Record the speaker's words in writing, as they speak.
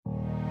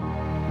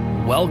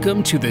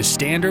Welcome to the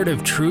Standard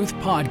of Truth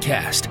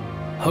podcast,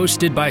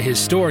 hosted by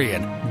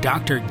historian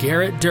Dr.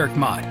 Garrett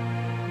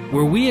Dirkmaat,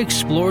 where we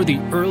explore the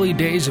early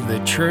days of the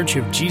Church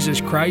of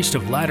Jesus Christ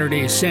of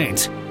Latter-day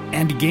Saints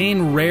and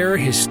gain rare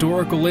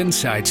historical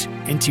insights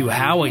into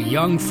how a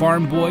young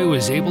farm boy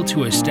was able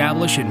to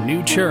establish a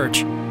new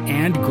church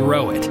and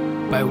grow it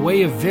by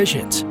way of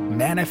visions,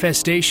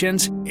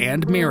 manifestations,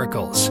 and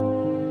miracles.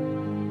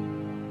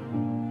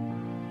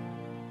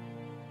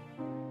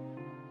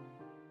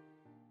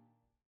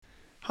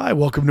 Hi,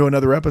 welcome to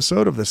another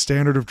episode of the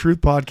Standard of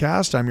Truth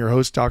podcast. I'm your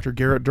host, Dr.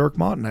 Garrett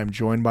Dirkmaat, and I'm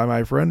joined by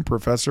my friend,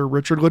 Professor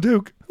Richard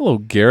Leduc. Hello,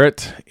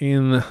 Garrett.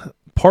 In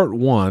part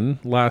one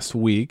last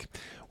week,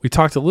 we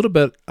talked a little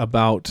bit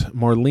about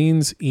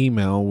Marlene's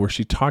email where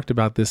she talked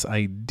about this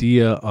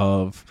idea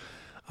of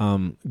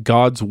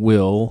God's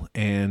will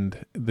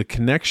and the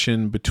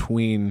connection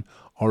between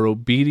our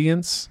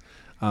obedience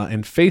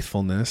and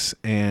faithfulness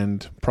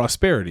and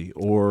prosperity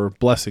or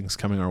blessings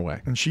coming our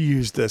way. And she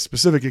used a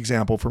specific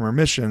example from her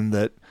mission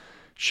that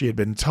she had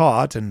been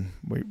taught, and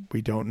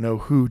we don't know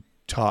who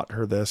taught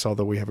her this,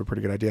 although we have a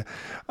pretty good idea,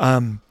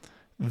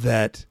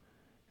 that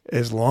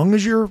as long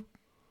as you're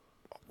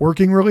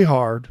working really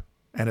hard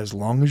and as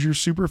long as you're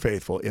super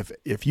faithful,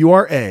 if you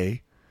are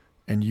A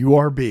and you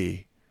are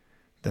B,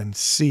 then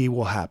C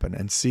will happen.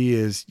 And C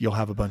is you'll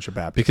have a bunch of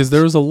baptisms. Because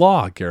there is a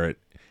law, Garrett.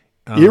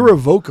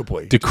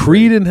 Irrevocably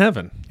decreed in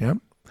heaven. Yep.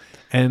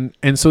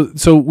 And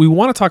so we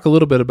want to talk a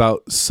little bit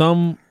about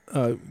some,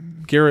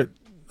 Garrett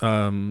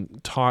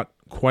taught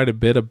quite a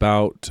bit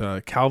about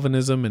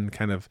Calvinism and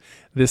kind of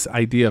this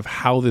idea of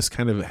how this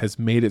kind of has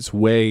made its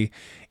way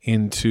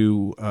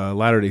into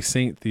Latter-day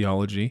Saint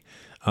theology.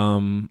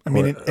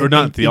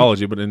 Not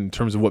theology, but in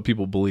terms of what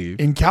people believe.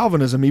 In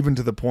Calvinism, even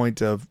to the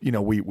point of,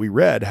 we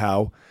read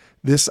how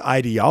this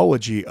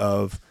ideology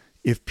of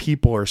if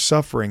people are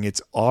suffering,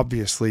 it's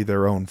obviously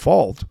their own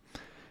fault,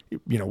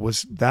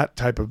 was that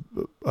type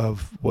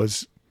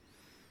was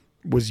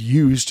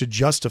used to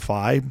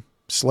justify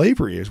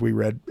slavery, as we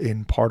read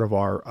in part of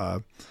our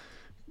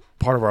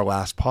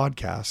last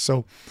podcast.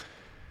 So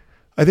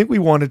I think we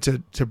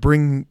wanted to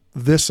bring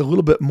this a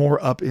little bit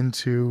more up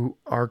into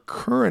our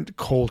current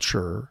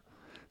culture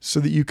so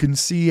that you can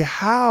see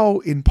how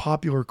in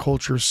popular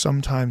culture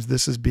sometimes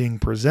this is being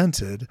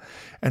presented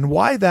and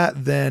why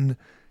that then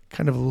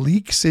kind of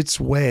leaks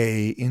its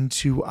way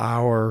into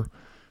our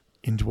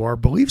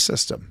belief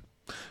system.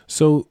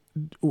 So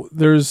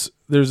there's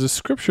a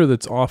scripture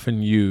that's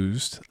often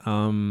used,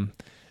 and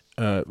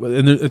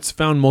it's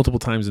found multiple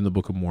times in the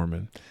Book of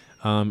Mormon,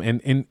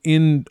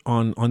 and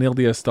on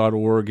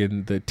LDS.org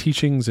and the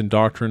teachings and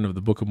doctrine of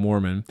the Book of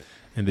Mormon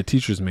and the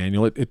Teacher's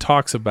Manual, it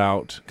talks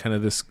about kind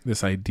of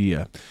this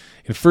idea.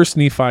 In 1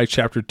 Nephi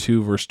chapter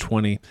 2, verse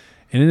 20,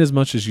 "And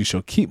inasmuch as you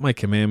shall keep my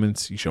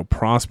commandments, you shall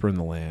prosper in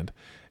the land,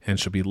 and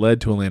shall be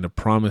led to a land of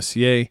promise,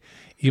 yea,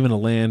 even a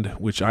land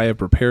which I have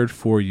prepared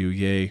for you,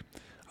 yea,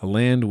 a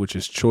land which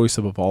is choice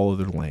above all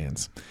other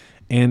lands."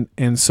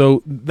 And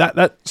so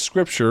that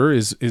scripture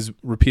is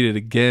repeated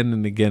again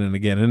and again and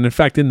again. And in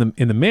fact, in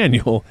the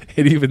manual,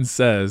 it even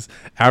says,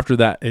 after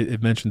that,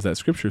 it mentions that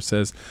scripture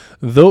says,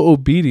 "Though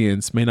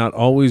obedience may not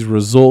always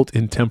result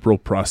in temporal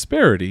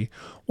prosperity,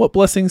 what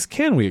blessings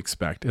can we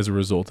expect as a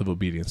result of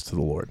obedience to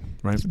the Lord?"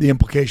 Right? The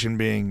implication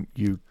being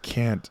you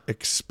can't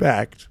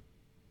expect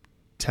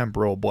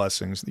temporal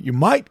blessings. You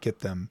might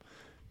get them,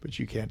 but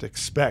you can't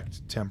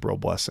expect temporal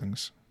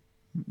blessings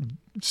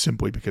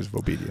simply because of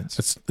obedience.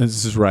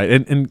 This is right.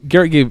 And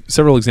Garrett gave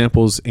several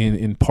examples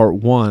in part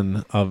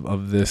one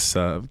of this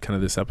kind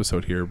of this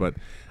episode here. But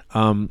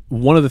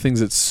one of the things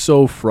that's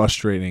so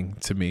frustrating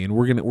to me, and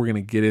we're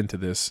gonna get into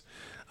this,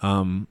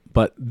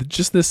 but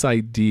just this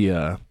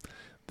idea,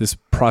 this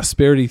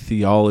prosperity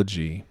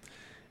theology,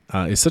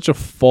 is such a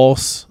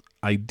false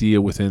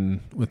idea within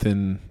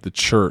the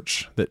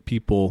church that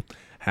people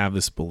have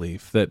this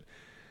belief that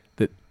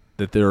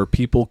there are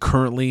people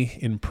currently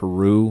in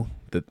Peru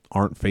that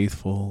aren't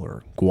faithful,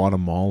 or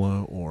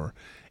Guatemala, or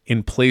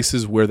in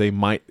places where they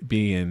might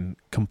be in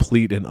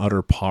complete and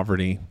utter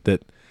poverty,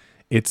 that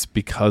it's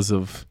because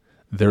of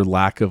their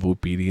lack of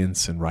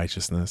obedience and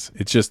righteousness.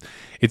 It's just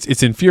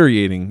it's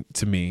infuriating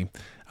to me.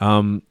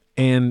 And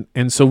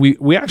so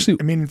we actually,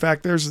 in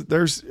fact, there's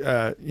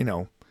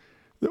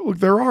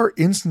there are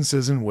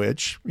instances in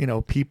which,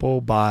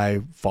 people,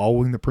 by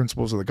following the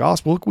principles of the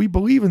gospel, look, we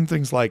believe in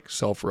things like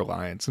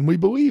self-reliance and we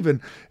believe in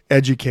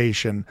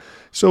education.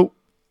 So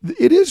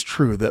it is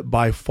true that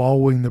by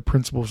following the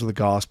principles of the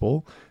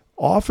gospel,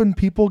 often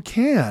people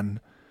can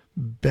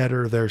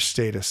better their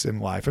status in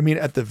life.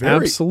 At the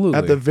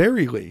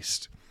very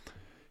least,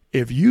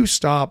 if you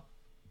stop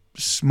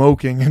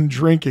smoking and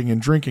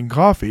drinking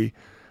coffee,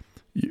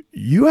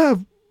 you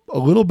have a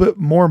little bit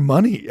more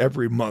money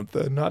every month,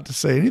 not to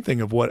say anything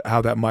of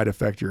how that might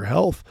affect your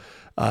health,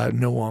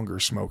 no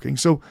longer smoking.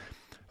 So,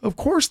 of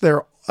course,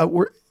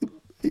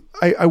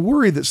 I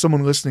worry that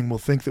someone listening will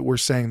think that we're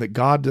saying that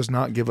God does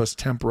not give us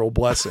temporal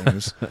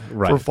blessings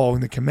right. for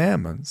following the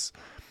commandments.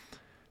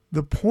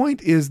 The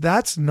point is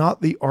that's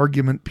not the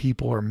argument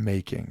people are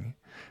making.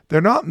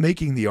 They're not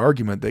making the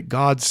argument that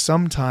God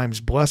sometimes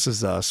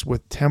blesses us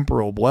with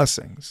temporal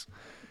blessings.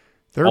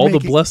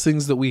 The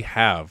blessings that we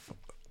have,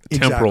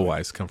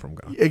 temporal-wise, come from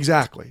God.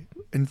 Exactly.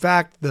 In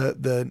fact,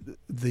 the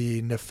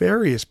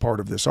nefarious part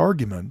of this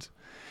argument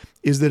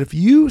is that if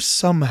you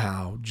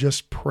somehow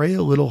just pray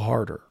a little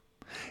harder,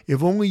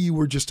 if only you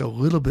were just a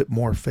little bit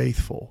more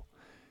faithful,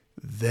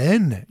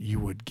 then you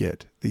would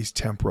get these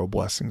temporal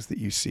blessings that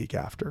you seek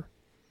after.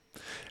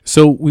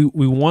 So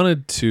we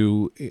wanted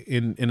to,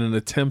 in an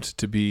attempt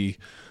to be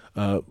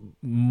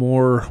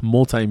more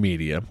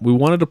multimedia, we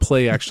wanted to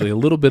play actually a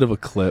little bit of a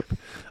clip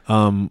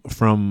from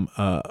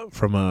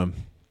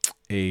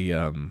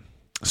a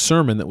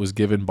sermon that was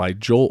given by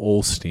Joel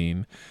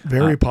Osteen.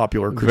 Very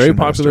popular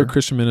Christian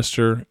Christian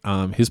minister.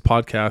 His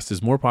podcast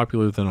is more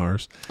popular than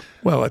ours.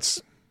 Well,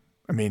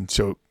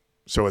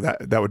 so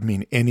that would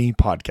mean any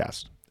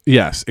podcast.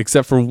 Yes,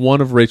 except for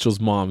one of Rachel's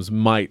moms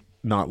might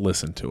not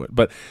listen to it.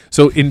 But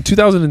so in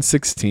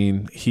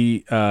 2016,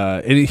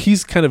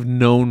 he's kind of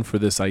known for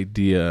this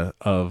idea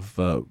of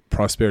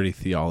prosperity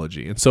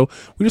theology. And so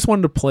we just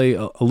wanted to play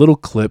a little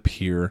clip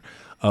here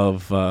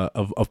of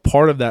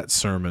part of that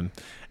sermon,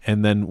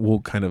 and then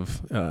we'll kind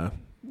of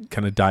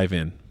dive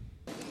in.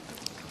 I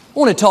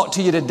want to talk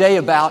to you today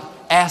about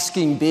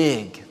asking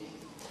big.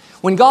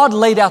 When God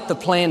laid out the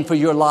plan for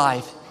your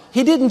life,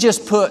 He didn't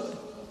just put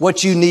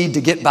what you need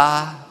to get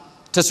by,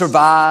 to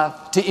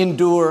survive, to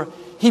endure.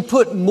 He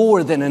put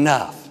more than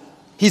enough.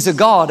 He's a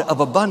God of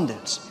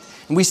abundance.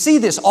 And we see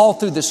this all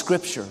through the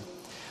Scripture.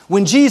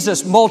 When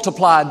Jesus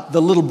multiplied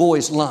the little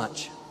boy's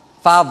lunch,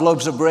 5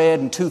 loaves of bread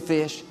and 2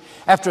 fish,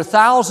 after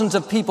thousands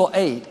of people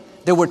ate,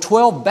 there were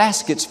 12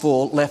 baskets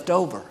full left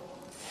over.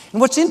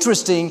 And what's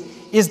interesting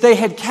is they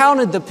had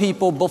counted the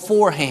people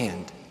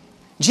beforehand.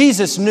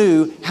 Jesus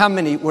knew how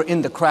many were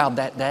in the crowd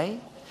that day.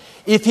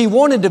 If He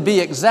wanted to be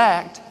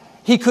exact,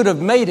 He could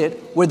have made it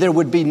where there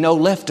would be no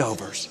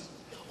leftovers.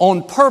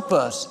 On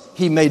purpose,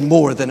 He made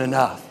more than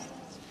enough.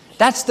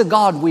 That's the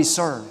God we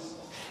serve.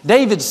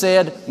 David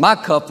said, "My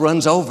cup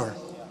runs over."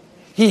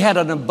 He had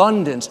an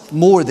abundance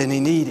more than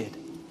he needed.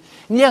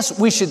 And yes,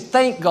 we should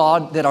thank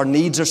God that our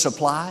needs are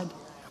supplied.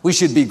 We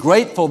should be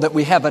grateful that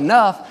we have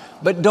enough,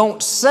 but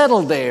don't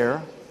settle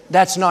there.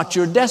 That's not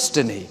your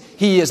destiny.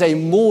 He is a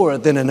more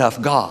than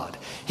enough God.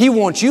 He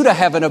wants you to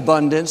have an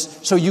abundance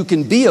so you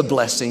can be a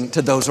blessing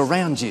to those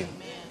around you.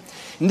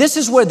 And this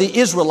is where the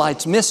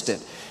Israelites missed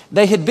it.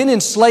 They had been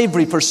in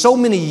slavery for so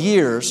many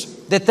years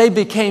that they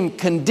became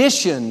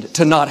conditioned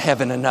to not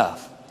having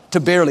enough, to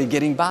barely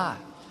getting by.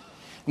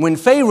 When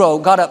Pharaoh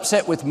got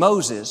upset with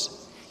Moses,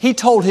 he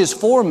told his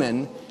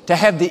foreman to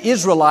have the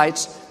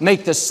Israelites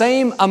make the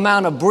same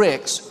amount of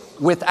bricks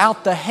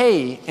without the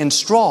hay and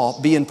straw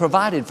being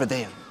provided for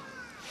them.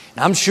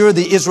 And I'm sure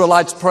the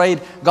Israelites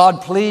prayed,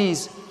 "God,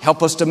 please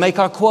help us to make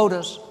our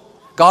quotas.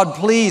 God,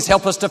 please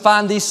help us to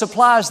find these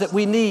supplies that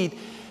we need."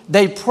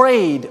 They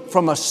prayed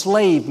from a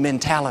slave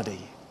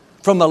mentality,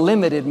 from a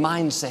limited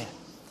mindset.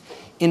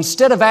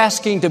 Instead of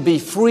asking to be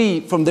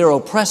free from their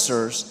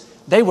oppressors,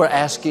 they were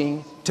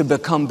asking to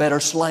become better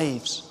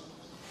slaves.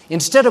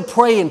 Instead of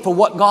praying for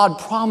what God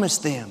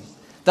promised them,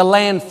 the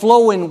land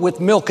flowing with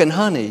milk and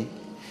honey,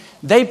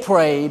 they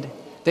prayed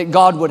that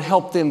God would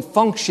help them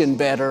function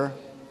better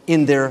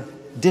in their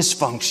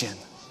dysfunction.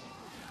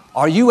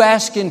 Are you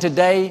asking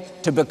today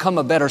to become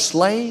a better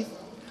slave?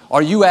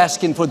 Are you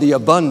asking for the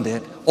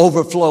abundant,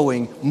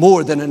 overflowing,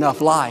 more than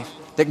enough life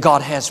that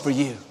God has for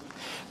you?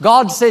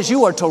 God says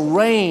you are to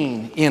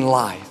reign in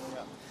life,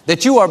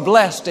 that you are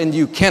blessed and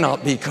you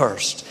cannot be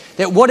cursed,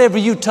 that whatever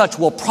you touch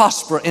will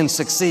prosper and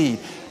succeed.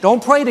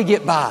 Don't pray to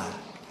get by,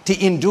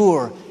 to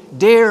endure.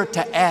 Dare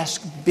to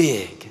ask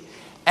big.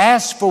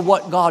 Ask for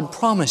what God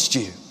promised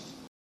you.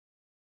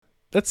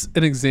 That's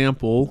an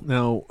example.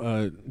 Now,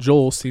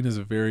 Joel Osteen is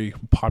a very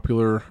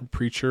popular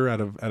preacher out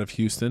of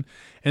Houston,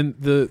 and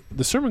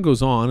the sermon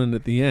goes on, and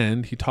at the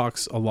end, he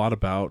talks a lot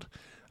about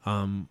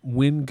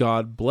when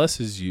God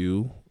blesses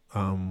you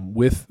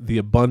with the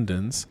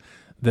abundance,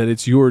 that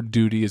it's your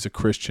duty as a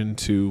Christian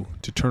to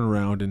turn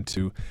around and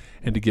to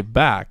give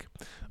back.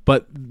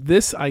 But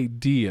this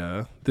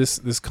idea,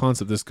 this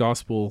concept, this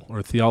gospel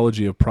or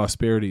theology of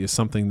prosperity is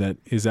something that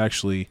is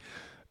actually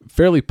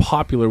fairly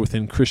popular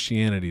within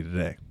Christianity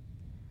today.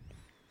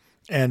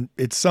 And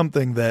it's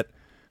something that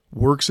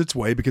works its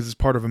way because it's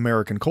part of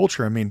American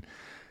culture. I mean,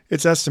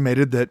 it's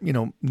estimated that,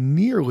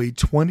 nearly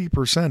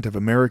 20% of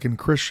American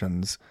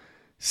Christians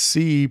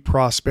see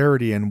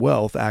prosperity and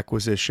wealth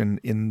acquisition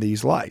in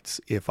these lights.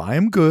 If I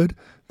am good,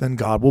 then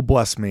God will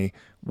bless me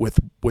with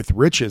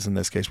riches, in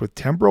this case, with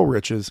temporal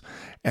riches.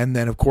 And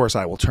then, of course,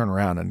 I will turn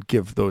around and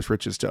give those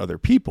riches to other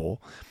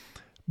people.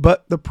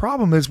 But the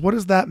problem is, what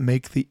does that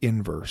make the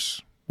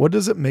inverse? What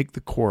does it make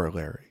the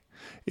corollary?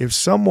 If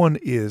someone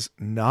is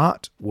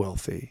not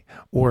wealthy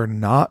or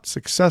not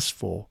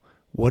successful,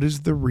 what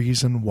is the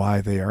reason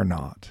why they are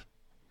not?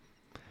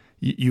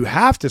 You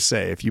have to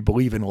say, if you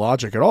believe in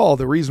logic at all,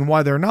 the reason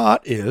why they're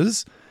not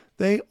is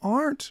they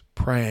aren't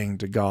praying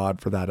to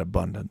God for that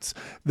abundance.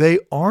 They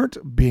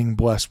aren't being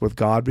blessed with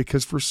God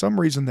because for some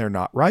reason they're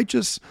not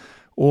righteous,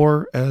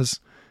 Or as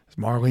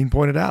Marlene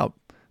pointed out,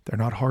 they're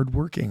not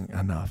hardworking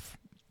enough.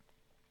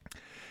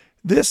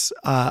 This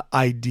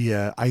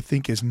idea, I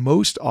think, is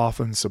most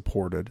often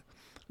supported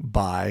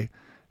by,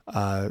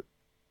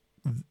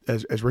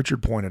 as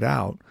Richard pointed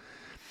out,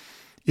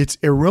 it's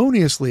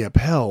erroneously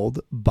upheld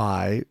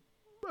by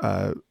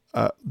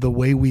the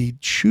way we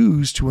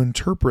choose to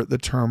interpret the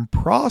term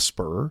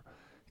prosper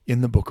in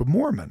the Book of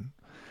Mormon.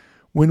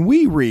 When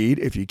we read,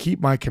 "If you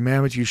keep my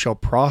commandments, you shall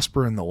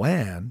prosper in the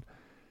land,"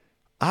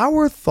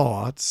 our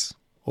thoughts,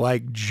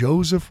 like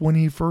Joseph when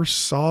he first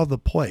saw the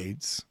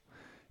plates,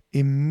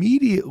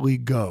 immediately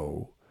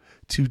go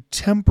to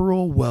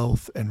temporal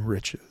wealth and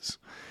riches.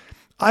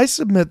 I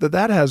submit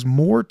that has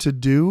more to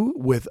do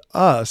with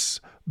us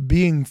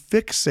being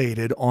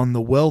fixated on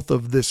the wealth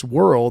of this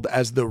world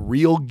as the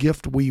real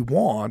gift we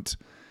want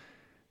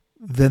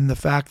than the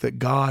fact that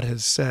God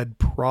has said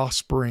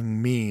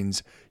prospering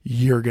means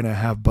you're going to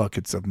have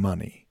buckets of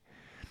money.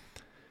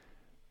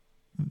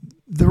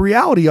 The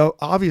reality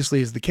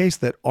obviously is the case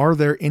that are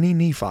there any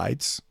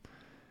Nephites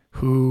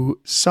who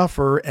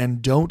suffer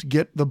and don't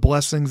get the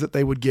blessings that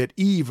they would get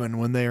even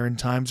when they are in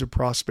times of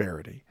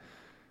prosperity?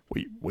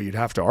 Well, you'd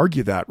have to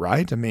argue that,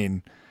 right? I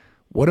mean,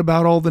 what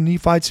about all the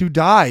Nephites who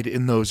died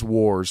in those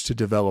wars to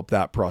develop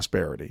that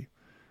prosperity?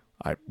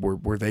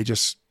 Were they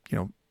just,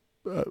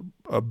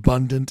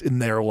 abundant in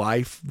their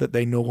life that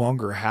they no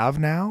longer have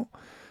now?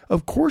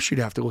 Of course, you'd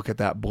have to look at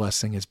that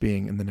blessing as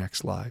being in the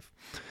next life.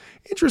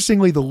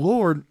 Interestingly, the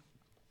Lord,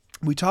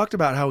 we talked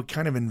about how he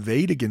kind of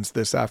inveighed against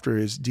this after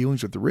his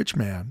dealings with the rich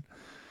man,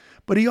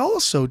 but he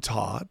also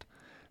taught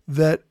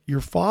that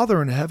your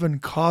Father in heaven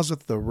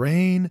causeth the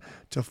rain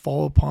to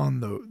fall upon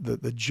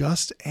the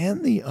just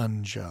and the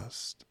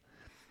unjust.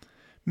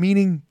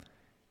 Meaning,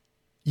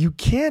 you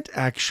can't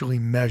actually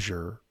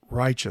measure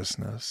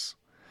righteousness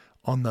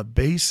on the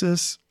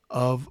basis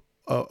of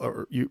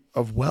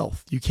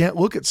wealth. You can't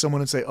look at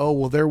someone and say, "Oh,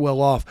 well, they're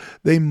well off.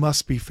 They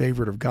must be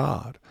favored of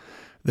God."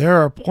 There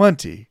are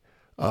plenty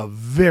of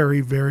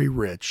very, very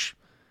rich,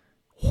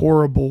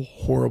 horrible,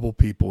 horrible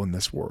people in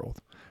this world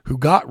who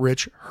got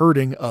rich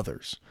hurting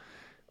others,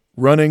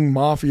 running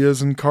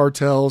mafias and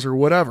cartels or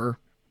whatever.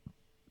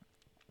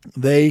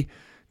 They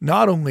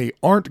not only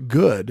aren't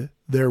good,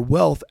 their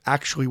wealth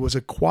actually was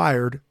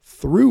acquired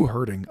through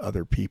hurting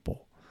other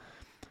people.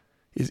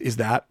 Is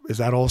that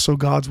also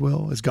God's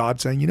will? Is God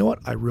saying, you know what,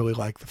 I really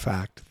like the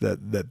fact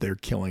that they're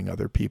killing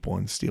other people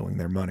and stealing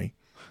their money?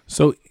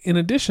 So in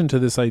addition to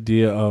this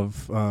idea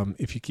of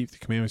if you keep the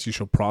commandments, you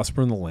shall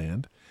prosper in the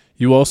land,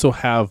 you also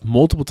have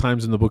multiple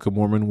times in the Book of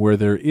Mormon where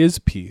there is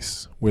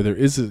peace, where there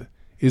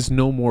is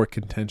no more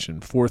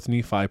contention. 4th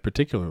Nephi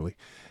particularly.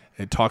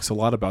 It talks a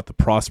lot about the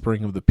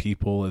prospering of the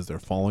people as they're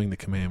following the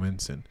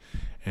commandments,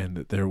 and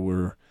that there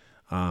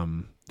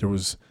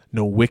was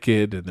no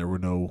wicked and there were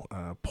no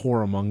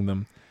poor among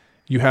them.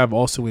 You have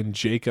also in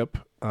Jacob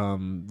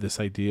this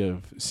idea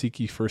of seek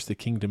ye first the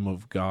kingdom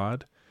of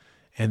God,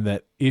 and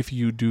that if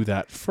you do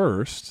that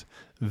first,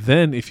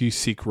 then if you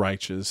seek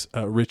riches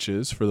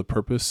for the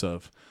purpose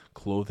of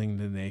clothing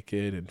the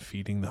naked and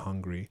feeding the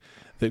hungry,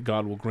 that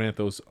God will grant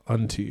those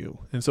unto you.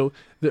 And so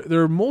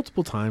there are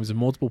multiple times in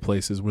multiple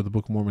places where the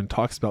Book of Mormon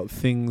talks about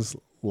things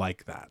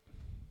like that.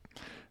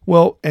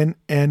 Well,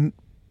 and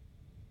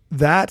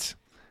that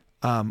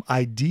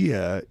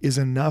idea is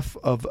enough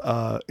of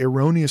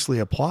erroneously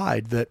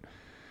applied that,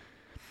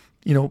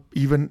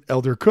 even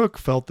Elder Cook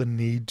felt the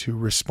need to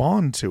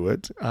respond to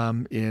it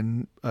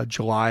in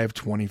July of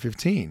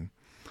 2015.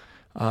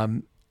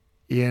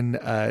 In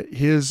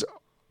his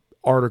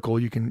article,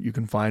 you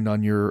can find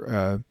on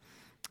your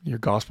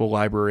Gospel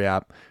Library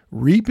app,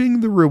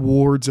 Reaping the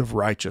Rewards of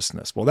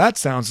Righteousness. Well, that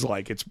sounds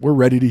like we're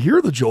ready to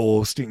hear the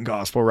Joel Osteen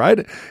Gospel,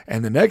 right?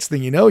 And the next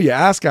thing you know, you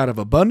ask out of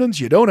abundance,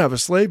 you don't have a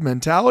slave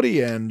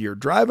mentality, and you're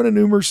driving a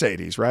new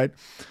Mercedes, right?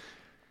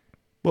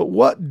 But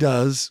what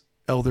does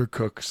Elder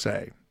Cook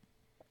say?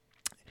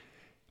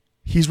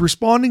 He's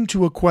responding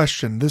to a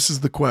question. This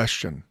is the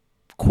question.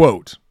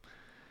 Quote,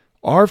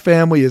 "Our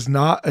family is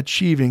not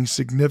achieving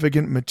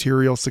significant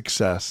material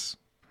success.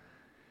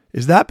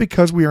 Is that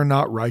because we are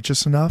not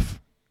righteous enough?"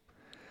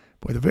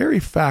 Boy, the very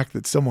fact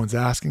that someone's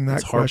asking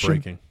that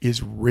question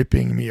is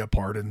ripping me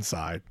apart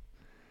inside.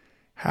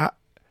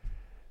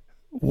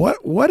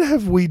 What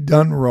have we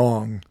done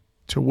wrong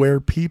to where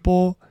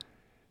people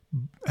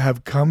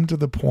have come to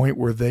the point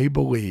where they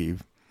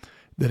believe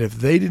that if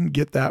they didn't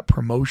get that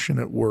promotion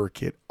at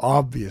work, it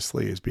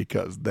obviously is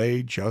because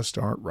they just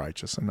aren't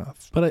righteous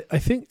enough? But I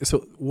think,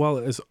 so while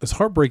as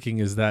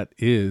heartbreaking as that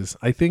is,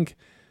 I think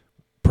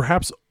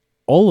perhaps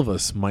all of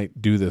us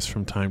might do this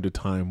from time to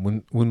time.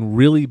 When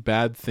really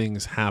bad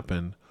things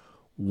happen,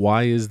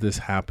 why is this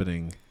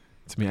happening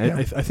to me? Yeah.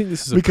 I think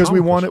this is because we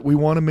want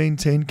to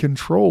maintain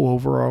control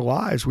over our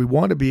lives. We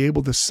want to be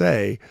able to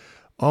say,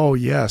 "Oh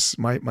yes,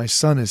 my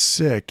son is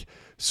sick,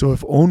 so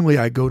if only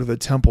I go to the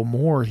temple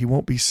more, he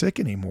won't be sick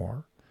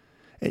anymore."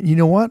 And you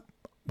know what?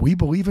 We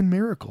believe in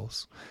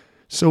miracles.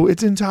 So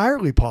it's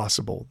entirely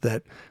possible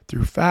that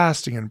through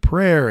fasting and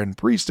prayer and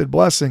priesthood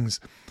blessings,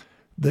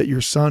 that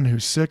your son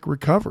who's sick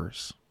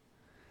recovers.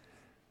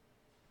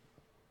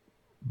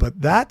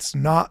 But that's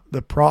not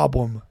the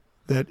problem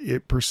that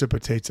it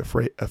precipitates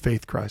a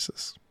faith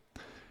crisis.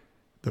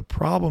 The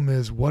problem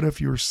is, what if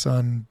your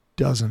son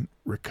doesn't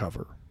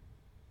recover?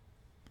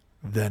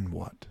 Then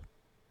what?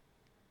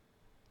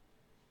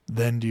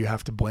 Then do you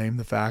have to blame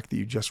the fact that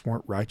you just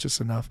weren't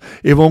righteous enough?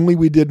 If only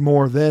we did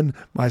more, then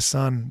my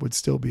son would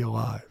still be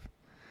alive.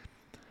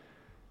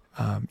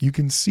 You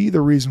can see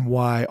the reason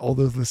why,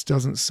 although this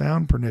doesn't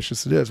sound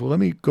pernicious, it is. Well, let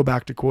me go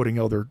back to quoting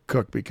Elder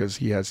Cook, because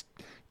he has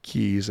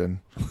keys and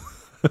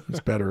he's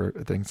better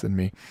at things than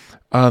me.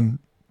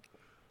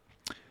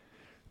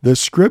 The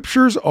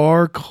scriptures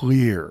are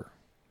clear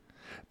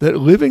that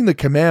living the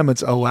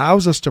commandments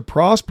allows us to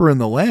prosper in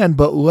the land,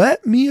 but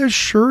let me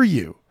assure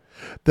you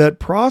that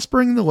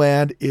prospering in the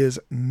land is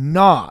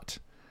not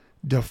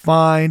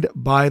defined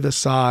by the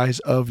size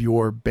of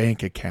your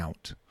bank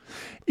account.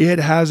 It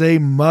has a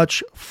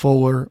much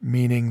fuller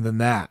meaning than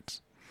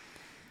that.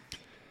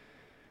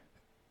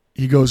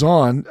 He goes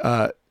on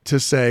to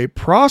say,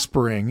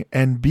 prospering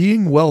and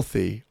being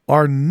wealthy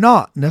are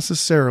not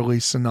necessarily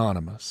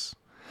synonymous.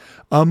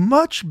 A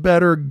much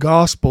better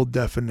gospel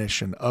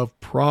definition of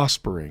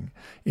prospering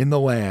in the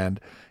land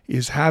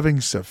is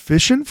having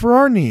sufficient for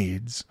our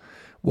needs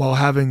while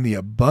having the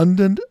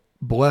abundant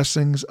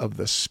blessings of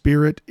the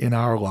Spirit in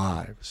our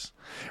lives.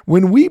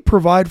 When we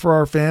provide for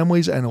our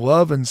families and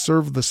love and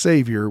serve the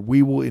Savior,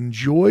 we will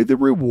enjoy the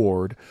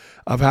reward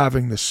of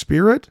having the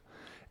Spirit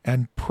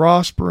and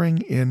prospering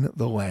in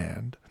the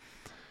land.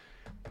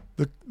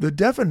 The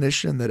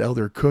definition that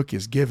Elder Cook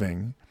is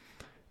giving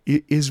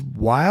is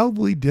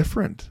wildly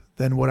different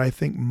than what I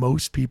think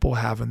most people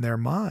have in their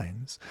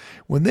minds.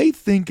 When they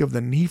think of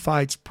the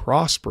Nephites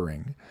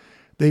prospering,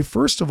 they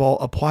first of all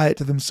apply it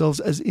to themselves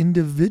as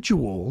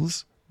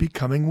individuals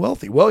becoming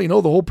wealthy. Well,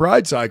 the whole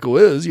pride cycle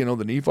is, the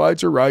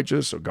Nephites are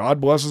righteous, so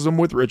God blesses them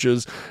with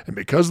riches, and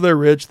because they're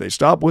rich, they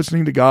stop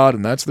listening to God,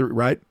 and that's the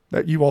right.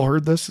 That you've all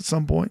heard this at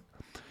some point.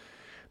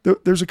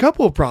 There's a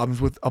couple of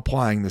problems with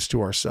applying this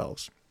to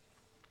ourselves.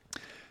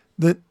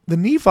 The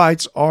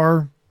Nephites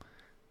are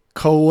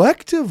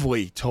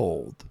collectively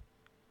told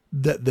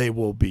that they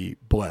will be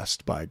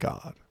blessed by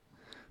God,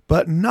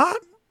 but not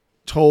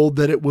told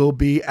that it will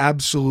be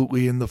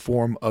absolutely in the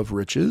form of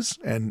riches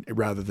and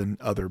rather than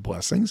other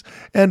blessings,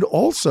 and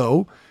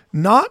also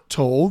not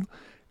told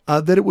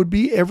that it would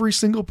be every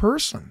single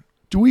person.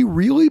 Do we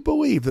really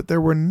believe that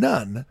there were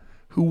none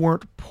who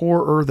weren't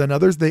poorer than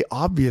others? They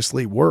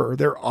obviously were.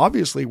 There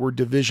obviously were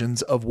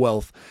divisions of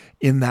wealth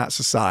in that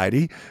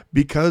society,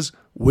 because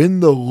when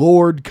the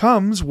Lord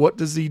comes, what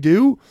does he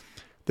do?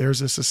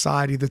 There's a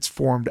society that's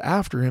formed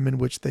after him in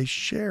which they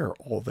share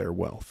all their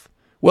wealth.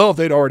 Well, if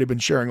they'd already been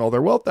sharing all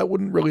their wealth, that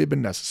wouldn't really have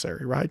been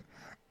necessary, right?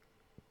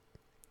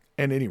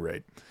 At any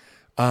rate,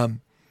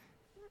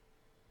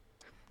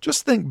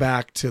 just think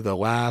back to the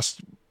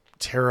last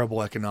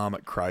terrible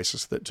economic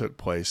crisis that took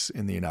place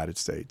in the United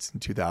States in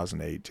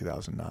 2008,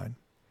 2009.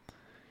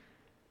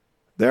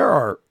 There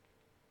are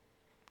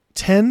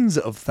tens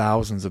of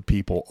thousands of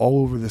people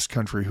all over this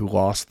country who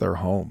lost their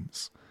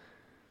homes.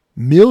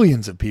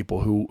 Millions of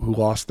people who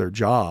lost their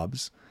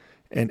jobs,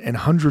 and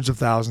hundreds of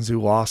thousands who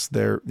lost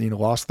their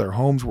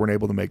homes, weren't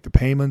able to make the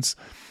payments,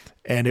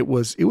 and it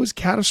was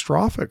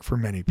catastrophic for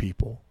many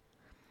people.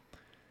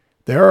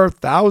 There are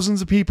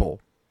thousands of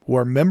people who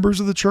are members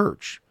of the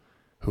church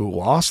who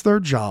lost their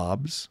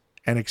jobs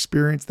and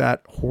experienced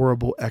that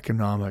horrible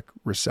economic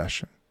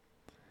recession.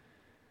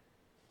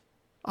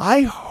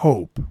 I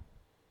hope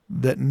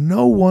that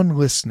no one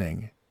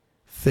listening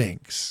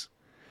thinks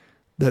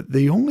that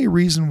the only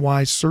reason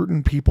why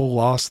certain people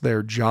lost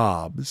their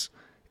jobs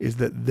is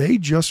that they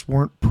just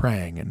weren't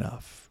praying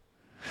enough.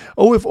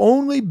 Oh, if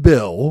only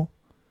Bill,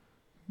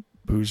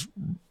 who's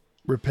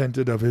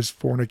repented of his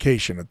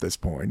fornication at this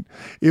point,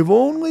 if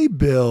only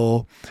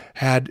Bill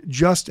had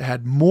just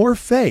had more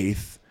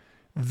faith,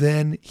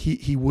 then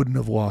he wouldn't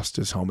have lost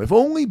his home. If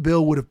only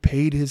Bill would have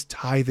paid his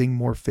tithing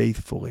more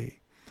faithfully.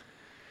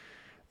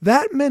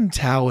 That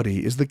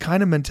mentality is the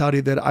kind of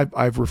mentality that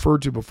I've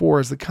referred to before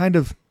as the kind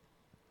of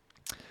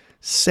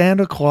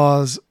Santa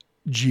Claus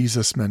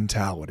Jesus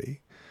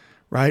mentality,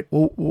 right?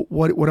 Well,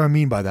 what do I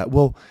mean by that?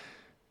 Well,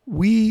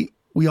 we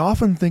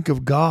often think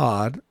of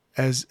God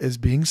as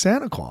being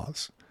Santa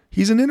Claus.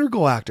 He's an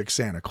intergalactic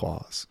Santa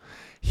Claus.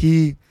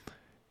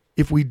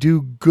 If we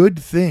do good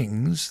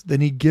things,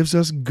 then he gives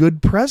us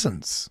good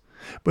presents.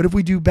 But if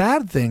we do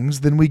bad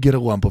things, then we get a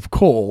lump of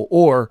coal.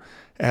 Or,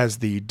 as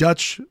the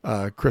Dutch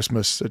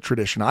Christmas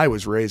tradition I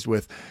was raised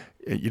with,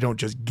 you don't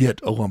just get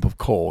a lump of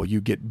coal.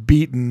 You get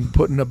beaten,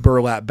 put in a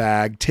burlap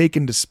bag,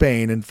 taken to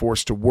Spain, and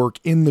forced to work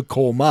in the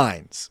coal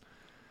mines.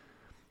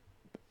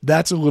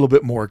 That's a little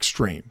bit more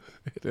extreme.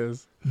 It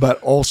is.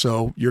 But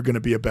also, you're going to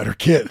be a better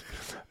kid.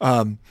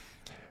 But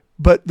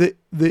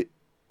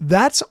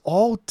that's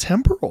all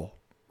temporal,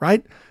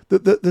 right?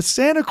 The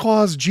Santa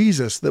Claus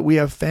Jesus that we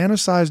have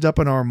fantasized up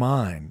in our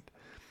mind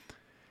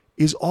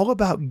is all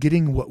about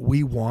getting what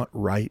we want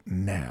right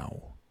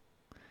now.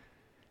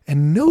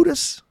 And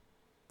notice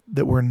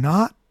that we're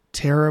not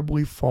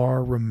terribly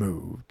far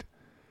removed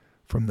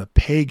from the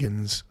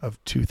pagans of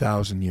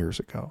 2,000 years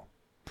ago.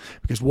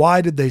 Because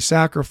why did they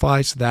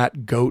sacrifice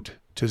that goat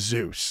to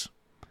Zeus?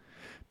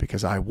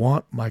 Because I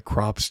want my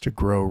crops to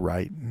grow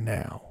right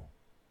now.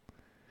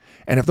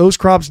 And if those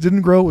crops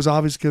didn't grow, it was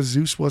obvious because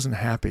Zeus wasn't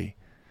happy,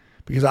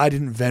 because I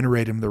didn't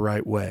venerate him the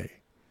right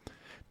way.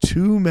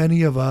 Too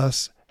many of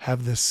us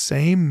have the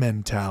same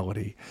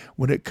mentality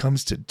when it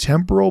comes to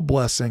temporal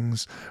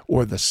blessings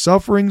or the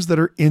sufferings that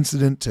are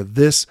incident to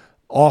this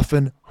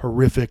often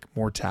horrific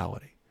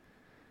mortality.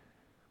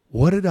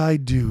 What did I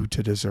do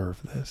to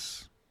deserve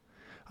this?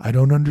 I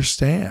don't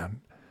understand.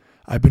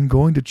 I've been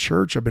going to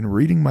church. I've been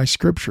reading my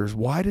scriptures.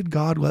 Why did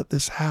God let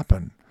this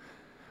happen?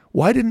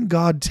 Why didn't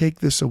God take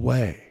this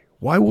away?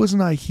 Why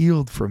wasn't I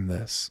healed from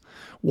this?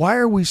 Why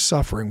are we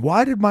suffering?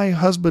 Why did my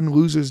husband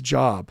lose his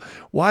job?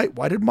 Why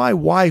did my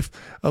wife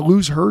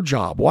lose her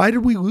job? Why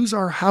did we lose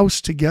our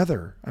house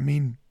together? I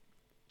mean,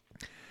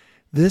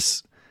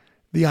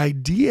 the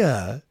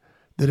idea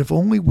that if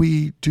only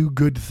we do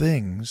good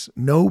things,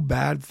 no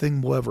bad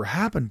thing will ever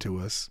happen to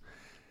us,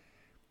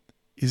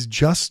 is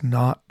just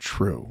not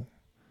true.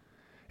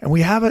 And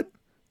we have it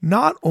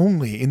not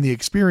only in the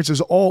experiences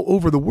all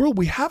over the world,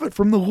 we have it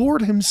from the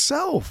Lord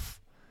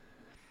himself.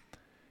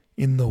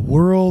 In the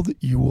world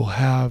you will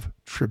have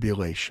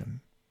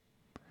tribulation.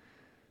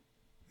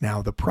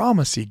 Now the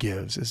promise he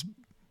gives is,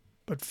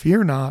 but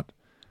fear not,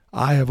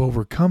 I have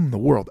overcome the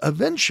world.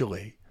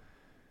 Eventually,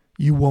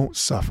 you won't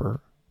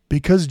suffer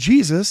because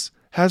Jesus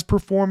has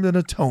performed an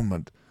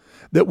atonement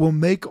that will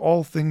make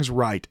all things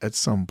right at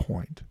some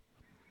point.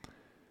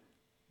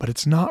 But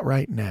it's not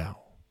right now.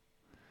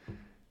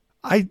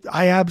 I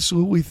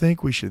absolutely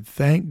think we should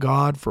thank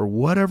God for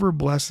whatever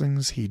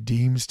blessings he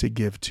deems to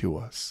give to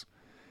us.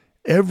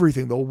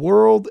 Everything, the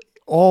world,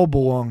 all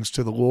belongs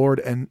to the Lord.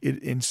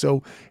 And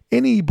so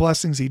any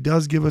blessings he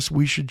does give us,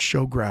 we should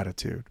show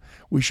gratitude.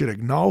 We should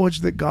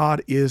acknowledge that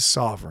God is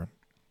sovereign.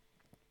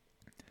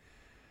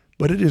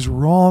 But it is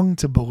wrong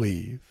to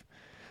believe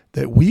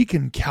that we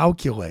can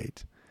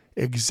calculate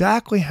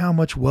exactly how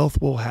much wealth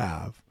we'll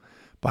have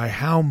by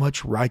how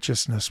much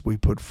righteousness we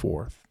put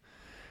forth,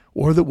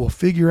 or that we'll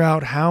figure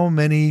out how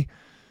many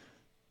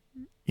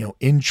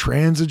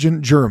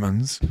intransigent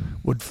Germans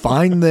would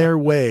find their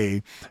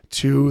way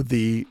to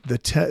the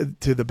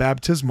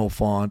baptismal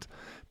font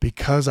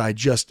because I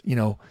just,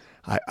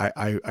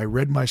 I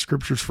read my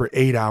scriptures for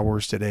 8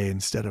 hours today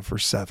instead of for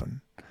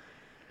 7.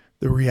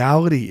 The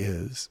reality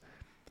is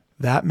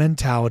that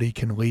mentality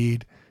can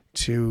lead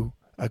to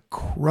a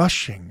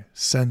crushing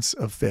sense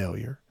of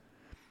failure.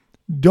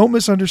 Don't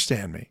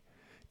misunderstand me.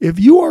 If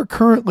you are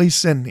currently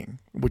sinning,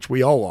 which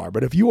we all are,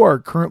 but if you are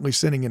currently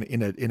sinning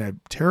in a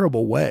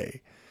terrible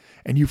way,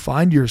 and you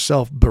find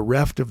yourself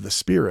bereft of the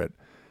Spirit,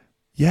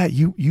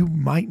 you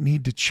might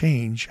need to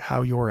change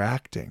how you're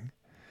acting.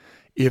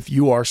 If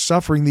you are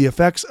suffering the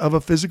effects of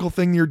a physical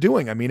thing you're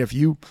doing, I mean, if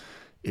you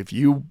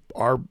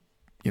are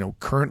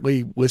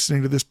currently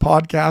listening to this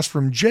podcast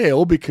from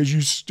jail because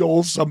you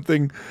stole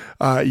something,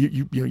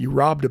 you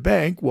robbed a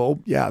bank,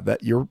 well, yeah,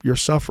 that you're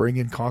suffering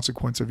in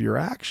consequence of your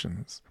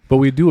actions. But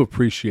we do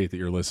appreciate that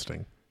you're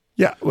listening.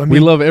 Yeah, I mean,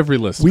 we love every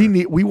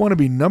listener. We want to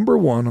be number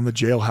one on the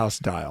jailhouse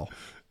dial.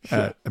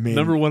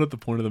 Number one at the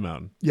point of the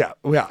mountain. Yeah.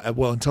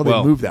 Well, until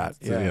they move that.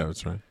 Yeah,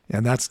 that's right.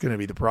 And that's going to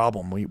be the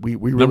problem. We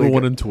really number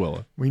one in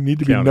Tooele. We need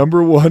to be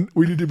number one.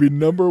 We need to be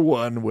number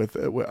one with.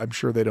 I'm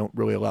sure they don't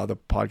really allow the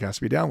podcast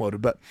to be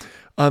downloaded, but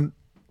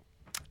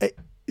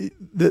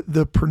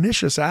the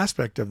pernicious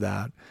aspect of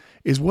that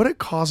is what it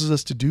causes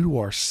us to do to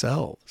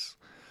ourselves.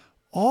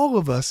 All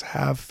of us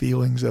have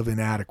feelings of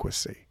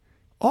inadequacy.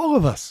 All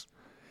of us.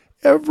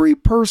 Every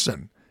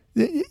person.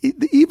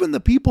 Even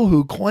the people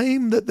who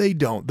claim that they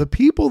don't, the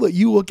people that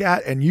you look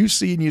at and you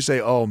see and you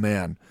say, oh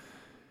man,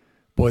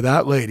 boy,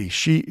 that lady,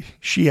 she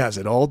has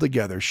it all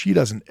together. She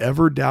doesn't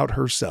ever doubt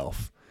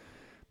herself.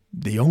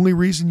 The only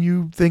reason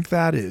you think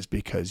that is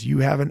because you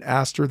haven't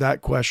asked her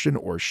that question,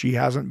 or she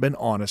hasn't been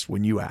honest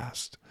when you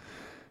asked.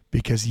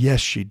 Because yes,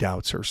 she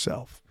doubts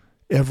herself.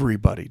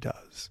 Everybody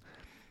does.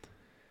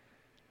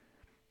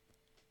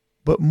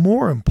 But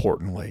more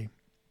importantly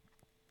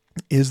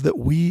is that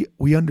we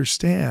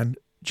understand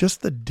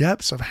just the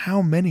depths of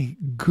how many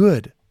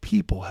good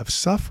people have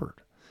suffered.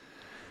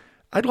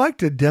 I'd like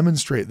to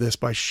demonstrate this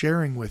by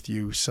sharing with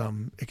you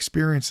some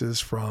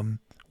experiences from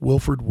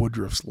Wilford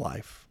Woodruff's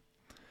life.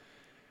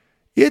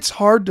 It's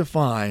hard to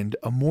find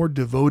a more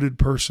devoted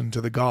person to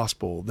the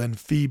gospel than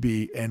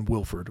Phoebe and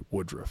Wilford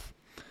Woodruff.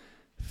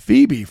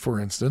 Phoebe, for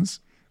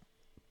instance,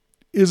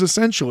 is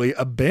essentially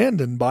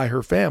abandoned by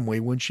her family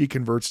when she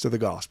converts to the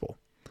gospel.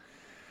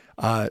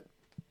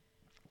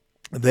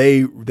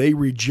 They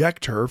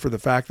reject her for the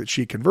fact that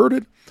she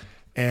converted,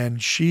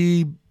 and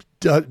she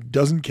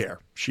doesn't care.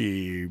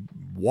 She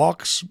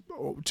walks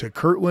to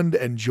Kirtland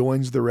and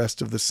joins the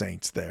rest of the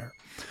saints there.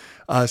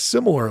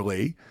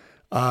 Similarly,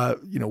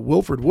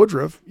 Wilford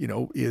Woodruff,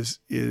 is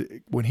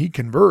when he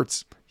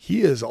converts,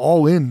 he is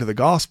all into the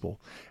gospel,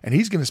 and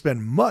he's going to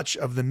spend much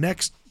of the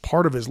next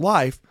part of his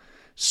life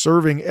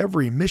serving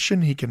every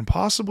mission he can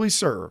possibly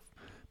serve,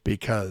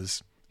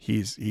 because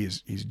He's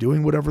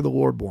doing whatever the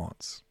Lord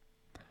wants.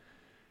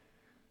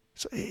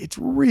 So it's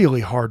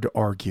really hard to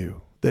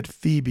argue that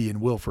Phoebe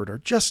and Wilford are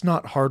just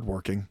not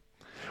hardworking,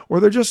 or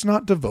they're just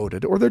not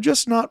devoted, or they're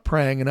just not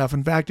praying enough.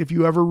 In fact, if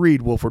you ever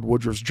read Wilford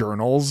Woodruff's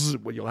journals,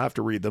 well, you'll have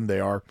to read them. They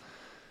are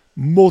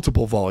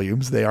multiple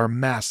volumes. They are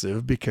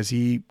massive because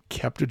he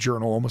kept a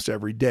journal almost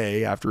every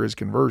day after his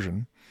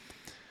conversion.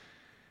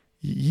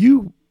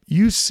 You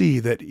see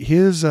that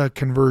his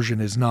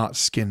conversion is not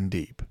skin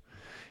deep.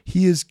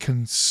 He is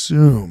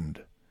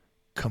consumed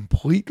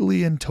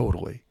completely and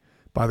totally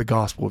by the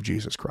gospel of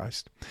Jesus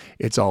Christ.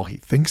 It's all he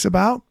thinks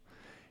about.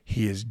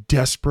 He is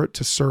desperate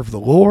to serve the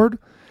Lord.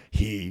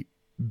 He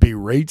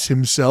berates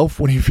himself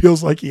when he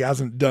feels like he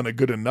hasn't done a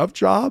good enough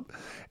job,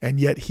 and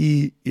yet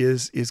he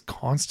is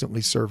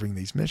constantly serving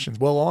these missions.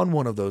 Well, on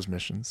one of those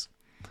missions,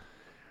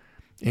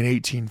 in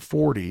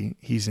 1840,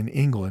 he's in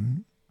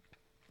England,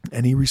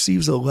 and he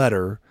receives a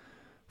letter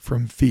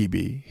from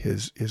Phoebe,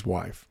 his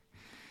wife.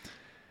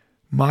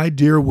 "My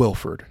dear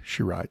Wilford,"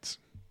 she writes,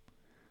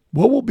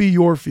 "what will be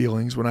your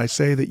feelings when I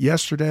say that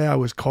yesterday I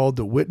was called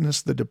to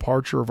witness the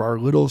departure of our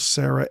little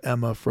Sarah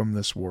Emma from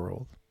this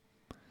world?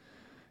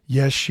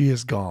 Yes, she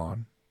is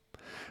gone.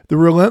 The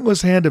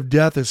relentless hand of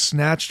death has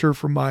snatched her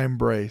from my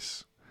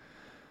embrace.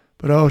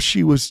 But oh,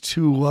 she was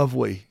too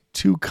lovely,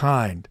 too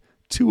kind,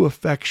 too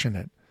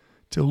affectionate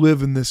to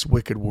live in this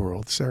wicked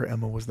world." Sarah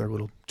Emma was their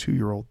little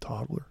 2-year-old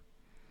toddler.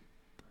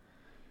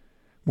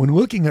 "When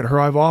looking at her,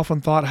 I've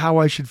often thought how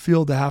I should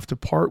feel to have to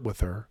part with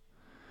her.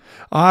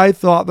 I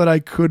thought that I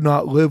could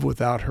not live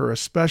without her,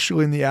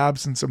 especially in the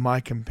absence of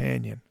my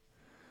companion.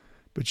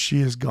 But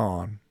she is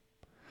gone.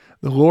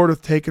 The Lord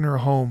hath taken her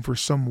home for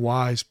some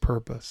wise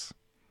purpose.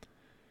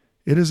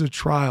 It is a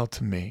trial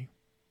to me.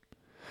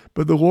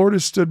 But the Lord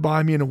has stood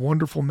by me in a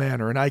wonderful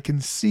manner, and I can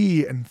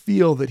see and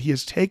feel that he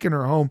has taken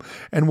her home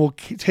and will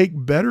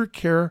take better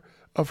care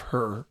of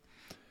her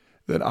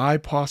than I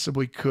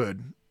possibly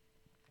could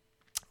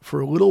for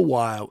a little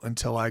while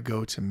until I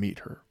go to meet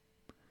her.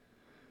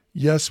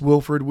 Yes,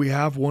 Wilford, we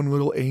have one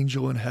little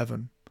angel in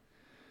heaven,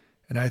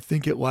 and I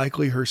think it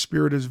likely her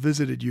spirit has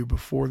visited you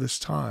before this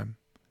time.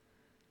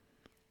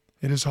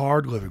 It is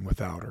hard living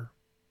without her.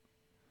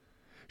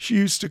 She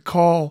used to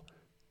call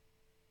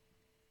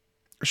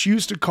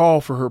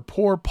for her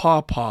poor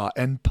papa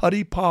and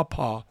putty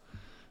papa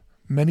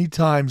many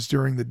times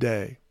during the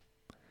day.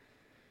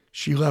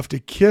 She left a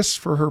kiss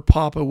for her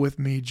papa with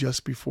me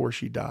just before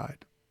she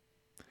died.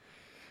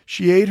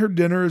 She ate her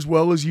dinner as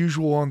well as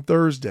usual on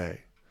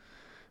Thursday,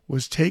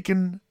 was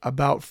taken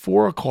about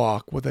 4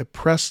 o'clock with a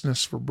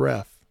pressedness for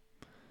breath.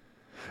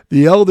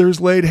 The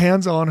elders laid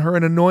hands on her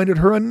and anointed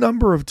her a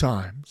number of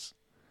times.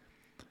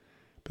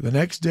 But the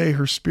next day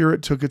her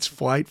spirit took its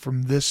flight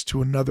from this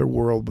to another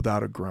world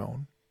without a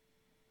groan."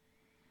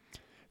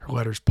 Her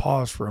letters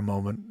pause for a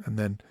moment, and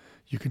then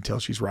you can tell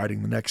she's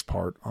writing the next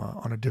part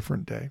on a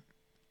different day.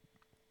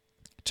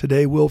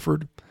 "Today,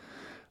 Wilford,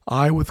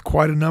 I, with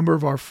quite a number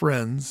of our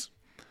friends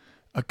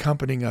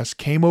accompanying us,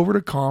 came over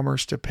to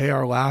Commerce to pay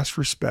our last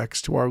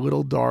respects to our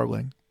little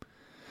darling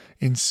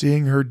in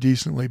seeing her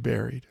decently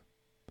buried.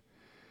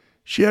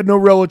 She had no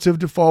relative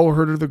to follow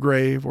her to the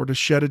grave or to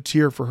shed a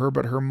tear for her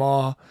but her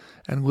ma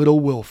and little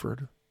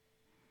Wilford."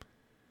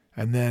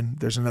 And then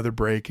there's another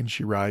break, and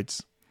she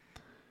writes,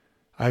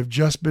 "I've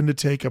just been to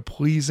take a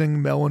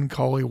pleasing,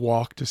 melancholy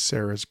walk to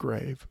Sarah's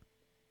grave.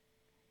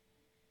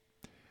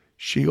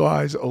 She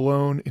lies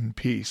alone in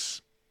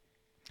peace.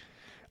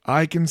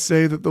 I can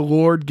say that the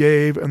Lord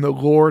gave and the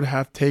Lord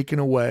hath taken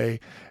away,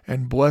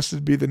 and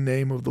blessed be the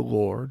name of the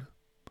Lord.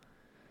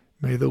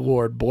 May the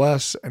Lord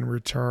bless and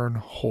return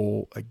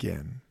whole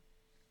again."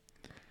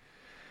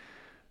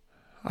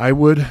 I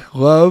would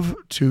love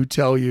to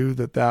tell you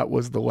that that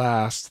was the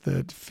last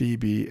that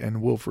Phoebe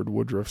and Wilford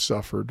Woodruff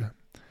suffered,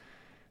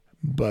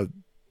 but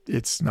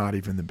it's not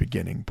even the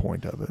beginning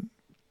point of it.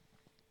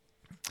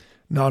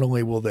 Not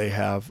only will they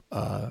have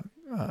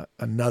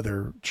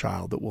another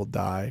child that will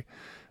die,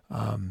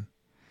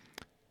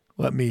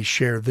 let me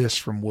share this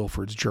from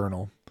Wilford's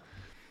journal.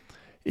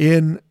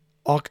 In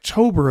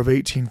October of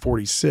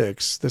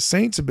 1846, the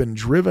Saints have been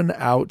driven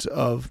out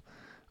of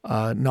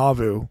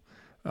Nauvoo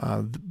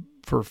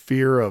for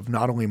fear of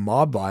not only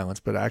mob violence,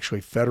 but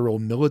actually federal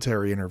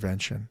military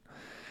intervention.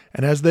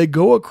 And as they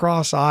go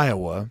across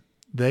Iowa,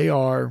 they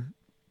are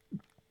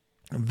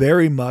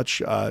very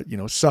much,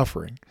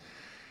 suffering.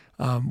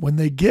 When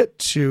they get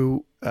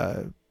to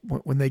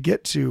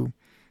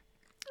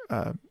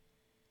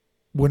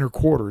winter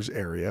quarters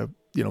area,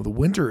 the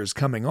winter is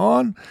coming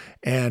on,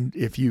 and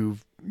if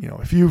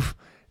you've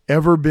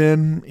ever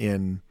been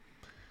in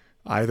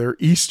either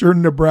eastern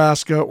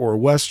Nebraska or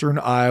western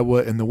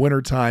Iowa in the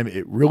wintertime,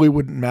 it really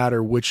wouldn't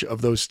matter which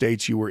of those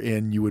states you were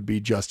in, you would be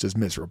just as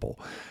miserable.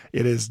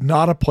 It is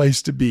not a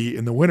place to be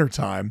in the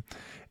wintertime,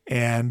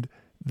 and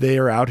they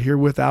are out here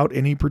without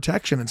any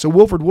protection. And so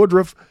Wilford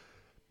Woodruff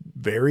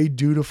very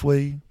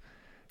dutifully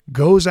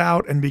goes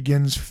out and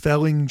begins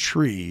felling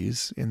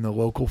trees in the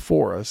local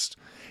forest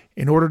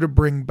in order to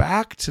bring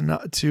back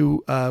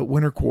to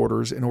winter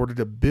quarters in order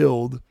to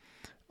build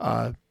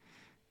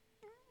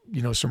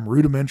some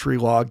rudimentary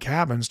log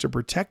cabins to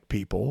protect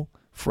people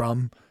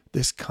from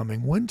this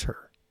coming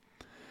winter.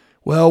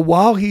 Well,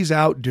 while he's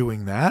out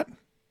doing that,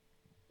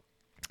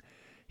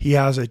 he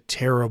has a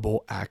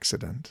terrible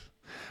accident.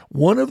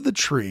 One of the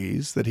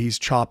trees that he's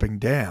chopping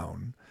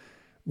down,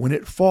 when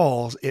it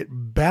falls, it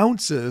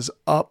bounces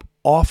up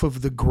off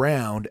of the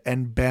ground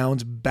and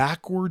bounds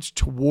backwards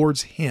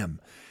towards him,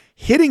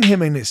 hitting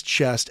him in his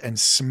chest and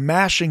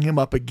smashing him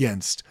up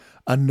against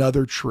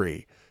another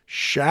tree,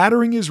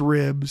 shattering his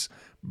ribs,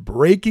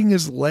 breaking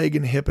his leg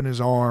and hip and his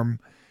arm.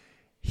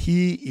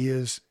 He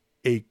is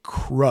a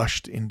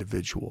crushed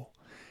individual,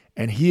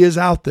 and he is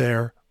out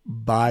there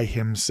by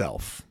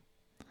himself.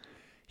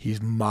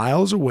 He's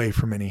miles away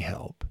from any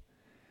help,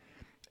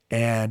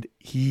 and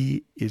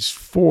he is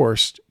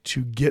forced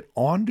to get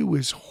onto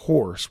his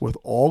horse with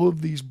all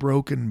of these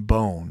broken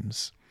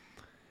bones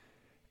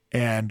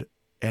and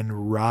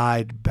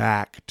ride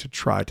back to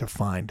try to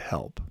find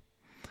help.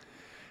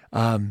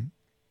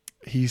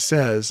 He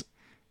says,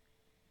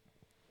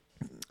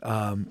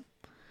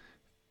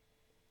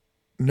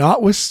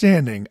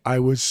 notwithstanding, I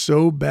was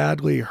so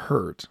badly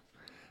hurt,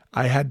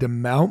 I had to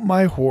mount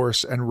my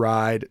horse and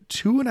ride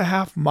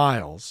 2.5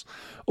 miles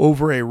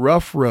over a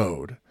rough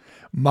road,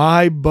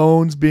 my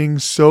bones being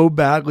so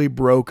badly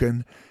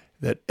broken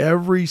that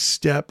every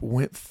step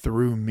went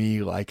through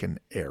me like an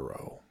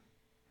arrow.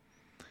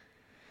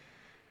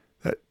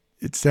 That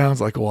it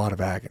sounds like a lot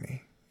of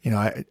agony.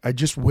 I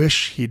just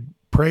wish he'd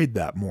prayed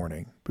that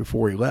morning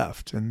before he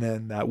left, and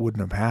then that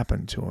wouldn't have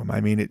happened to him.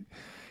 I mean,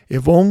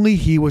 if only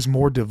he was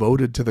more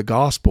devoted to the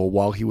gospel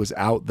while he was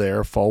out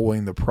there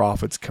following the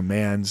prophet's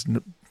commands,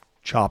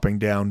 chopping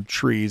down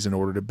trees in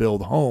order to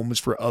build homes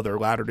for other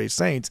Latter-day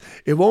Saints.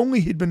 If only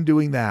he'd been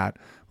doing that,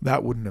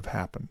 that wouldn't have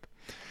happened.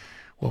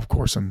 Well, of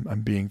course,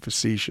 I'm being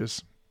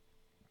facetious.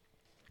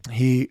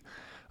 He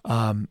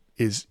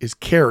is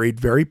carried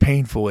very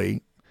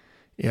painfully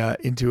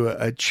into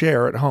a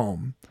chair at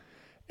home.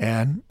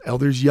 And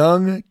Elders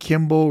Young,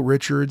 Kimball,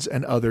 Richards,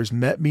 and others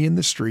met me in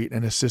the street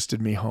and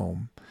assisted me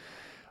home.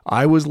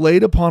 I was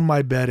laid upon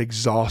my bed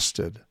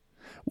exhausted,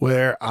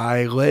 where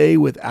I lay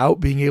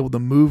without being able to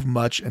move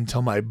much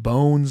until my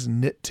bones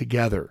knit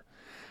together.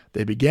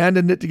 They began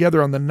to knit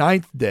together on the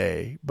 9th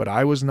day, but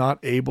I was not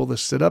able to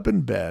sit up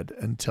in bed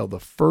until the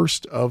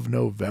 1st of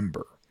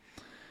November.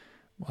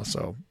 Well,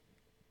 so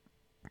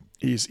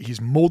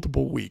he's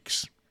multiple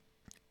weeks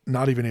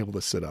not even able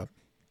to sit up.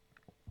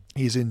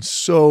 He's in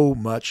so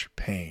much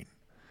pain.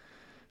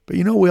 But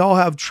we all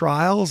have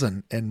trials,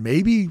 and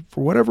maybe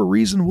for whatever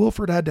reason,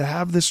 Wilford had to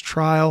have this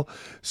trial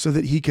so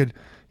that he could,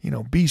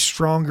 be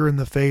stronger in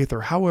the faith,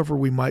 or however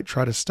we might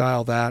try to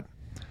style that.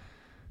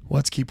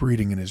 Let's keep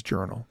reading in his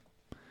journal.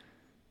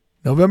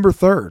 November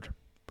 3rd,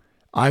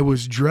 I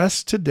was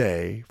dressed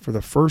today for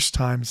the first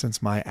time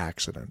since my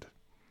accident.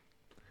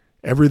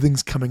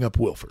 Everything's coming up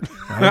Wilford,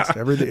 right?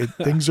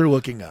 Things are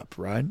looking up,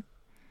 right?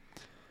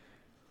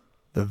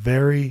 The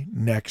very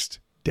next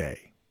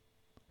day,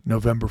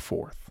 November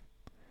 4th,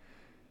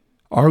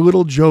 our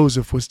little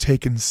Joseph was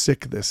taken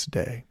sick this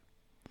day.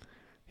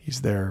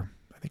 He's their,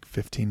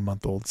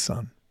 15-month-old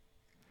son.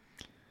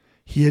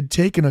 He had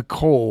taken a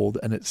cold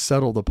and it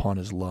settled upon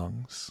his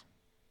lungs.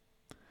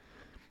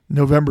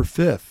 November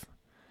 5th,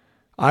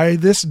 I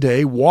this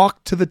day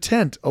walked to the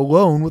tent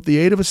alone with the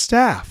aid of a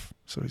staff.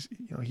 So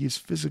he's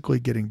physically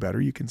getting better.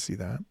 You can see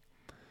that.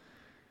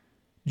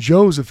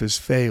 Joseph is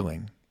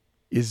failing,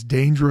 is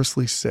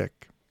dangerously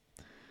sick.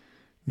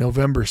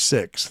 November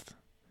 6th,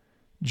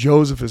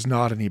 Joseph is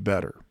not any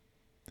better.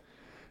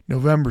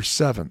 November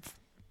 7th,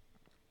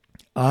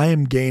 I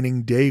am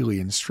gaining daily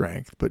in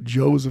strength, but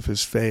Joseph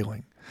is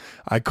failing.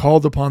 I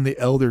called upon the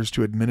elders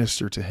to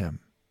administer to him.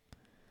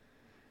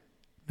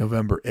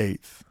 November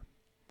 8th,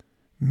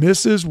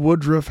 Mrs.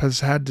 Woodruff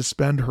has had to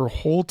spend her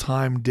whole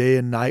time day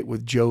and night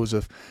with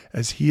Joseph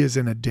as he is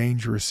in a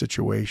dangerous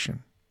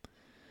situation.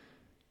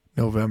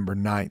 November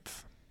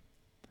 9th,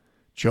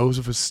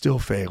 Joseph is still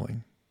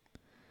failing.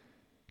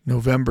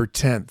 November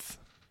 10th,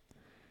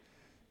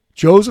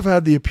 Joseph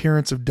had the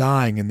appearance of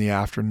dying in the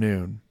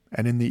afternoon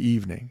and in the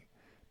evening,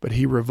 but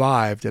he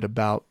revived at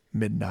about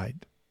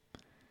midnight.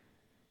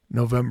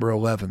 November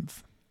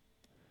 11th,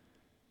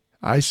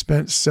 I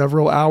spent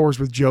several hours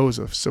with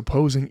Joseph,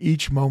 supposing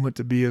each moment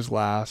to be his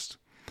last,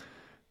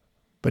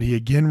 but he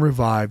again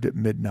revived at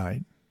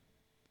midnight.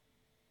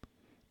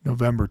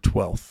 November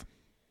 12th,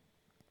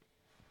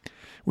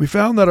 we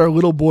found that our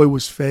little boy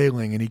was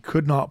failing and he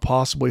could not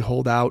possibly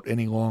hold out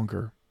any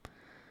longer.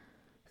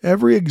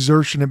 Every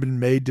exertion had been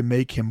made to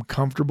make him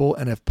comfortable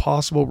and, if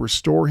possible,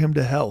 restore him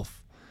to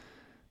health,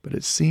 but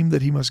it seemed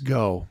that he must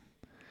go.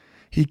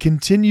 He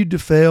continued to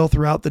fail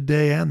throughout the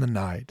day and the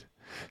night.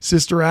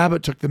 Sister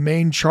Abbott took the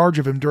main charge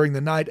of him during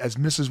the night as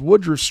Mrs.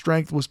 Woodruff's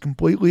strength was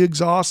completely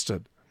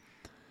exhausted.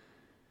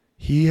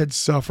 He had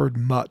suffered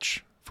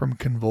much from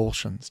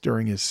convulsions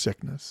during his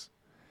sickness,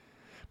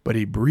 but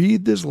he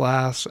breathed his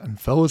last and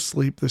fell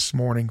asleep this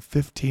morning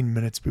 15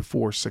 minutes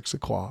before 6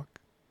 o'clock.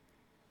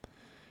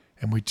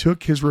 And we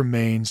took his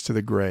remains to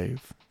the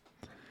grave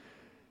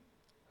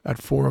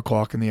at 4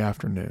 o'clock in the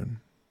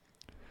afternoon.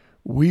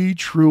 we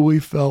truly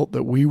felt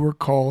that we were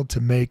called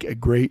to make a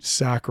great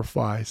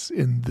sacrifice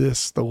in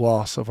this, the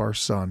loss of our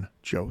son,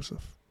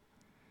 Joseph.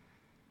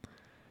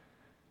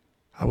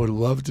 I would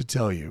love to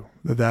tell you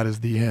that that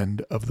is the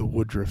end of the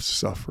Woodruff's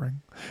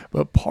suffering.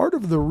 But part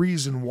of the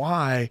reason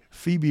why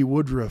Phoebe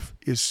Woodruff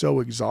is so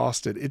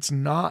exhausted, it's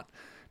not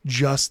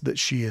just that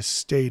she has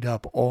stayed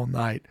up all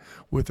night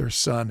with her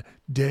son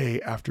day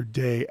after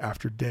day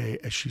after day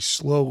as she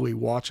slowly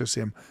watches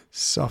him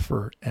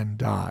suffer and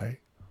die.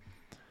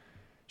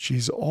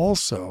 She's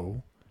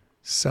also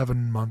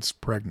 7 months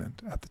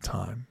pregnant at the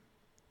time.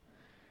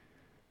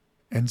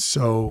 And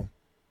so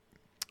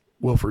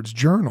Wilford's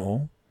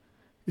journal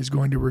is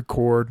going to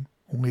record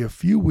only a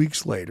few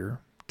weeks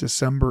later,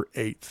 December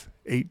 8th,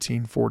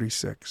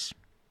 1846.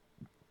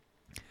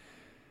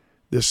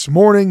 This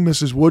morning,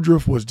 Mrs.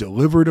 Woodruff was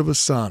delivered of a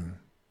son.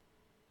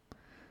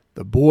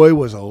 The boy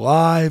was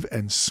alive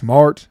and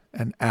smart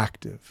and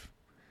active.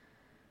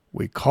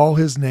 We call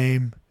his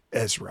name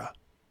Ezra.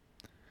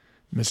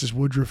 Mrs.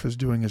 Woodruff is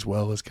doing as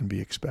well as can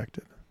be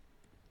expected.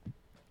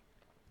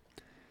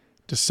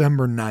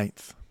 December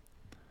 9th.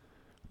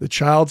 The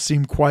child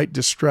seemed quite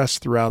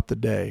distressed throughout the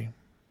day.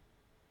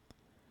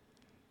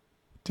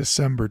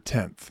 December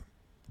 10th.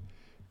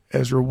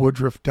 Ezra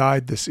Woodruff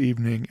died this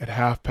evening at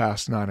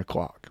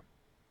 9:30.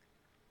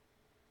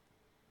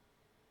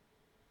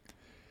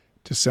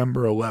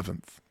 December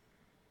 11th.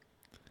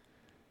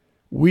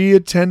 We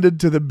attended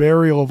to the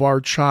burial of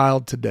our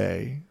child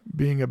today,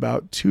 being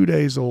about 2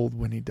 days old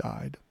when he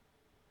died.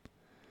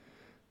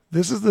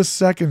 This is the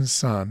second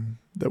son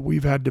that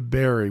we've had to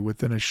bury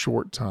within a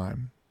short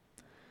time.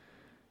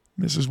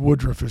 Mrs.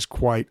 Woodruff is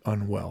quite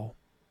unwell.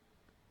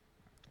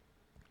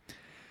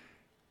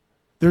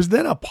 There's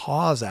then a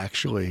pause,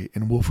 actually,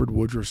 in Wilford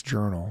Woodruff's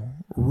journal.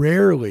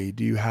 Rarely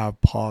do you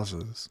have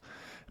pauses.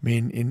 I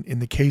mean, in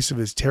the case of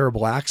his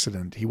terrible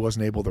accident, he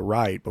wasn't able to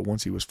write, but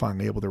once he was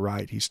finally able to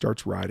write, he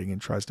starts writing and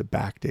tries to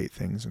backdate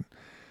things. And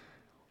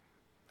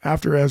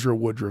after Ezra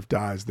Woodruff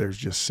dies, there's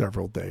just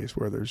several days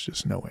where there's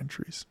just no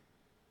entries.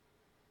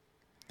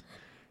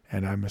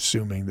 And I'm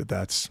assuming that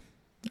that's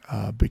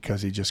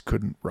because he just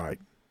couldn't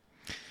write.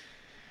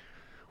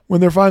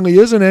 When there finally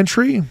is an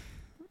entry,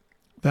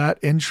 that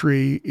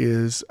entry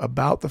is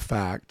about the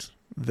fact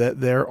that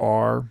there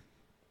are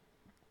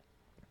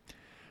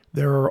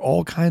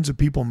all kinds of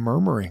people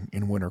murmuring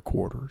in winter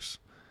quarters,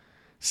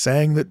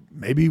 saying that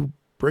maybe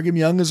Brigham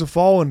Young is a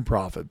fallen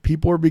prophet.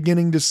 People are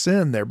beginning to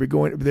sin. They're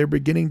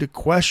beginning to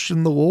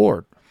question the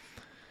Lord.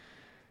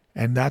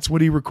 And that's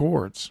what he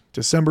records.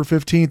 December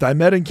 15th, I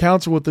met in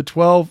council with the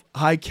 12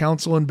 high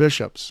council and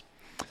bishops.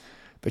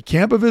 The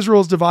camp of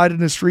Israel is divided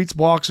into streets,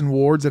 blocks, and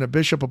wards, and a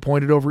bishop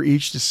appointed over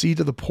each to see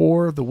to the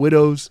poor, the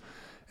widows,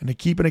 and to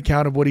keep an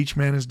account of what each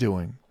man is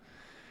doing.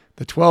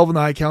 The 12 and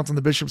the high council and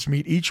the bishops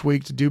meet each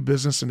week to do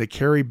business and to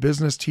carry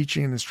business,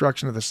 teaching, and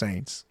instruction of the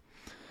saints.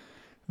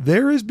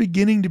 There is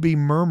beginning to be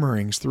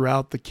murmurings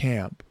throughout the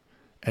camp,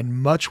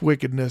 and much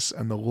wickedness,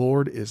 and the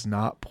Lord is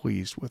not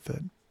pleased with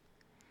it.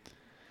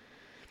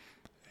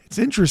 It's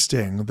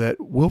interesting that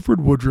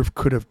Wilford Woodruff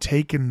could have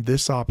taken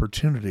this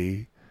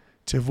opportunity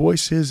to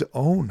voice his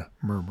own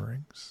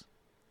murmurings.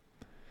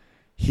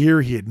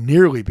 Here he had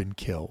nearly been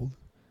killed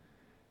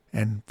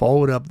and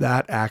followed up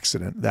that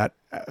accident, that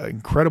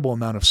incredible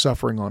amount of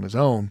suffering on his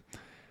own,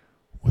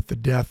 with the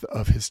death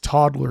of his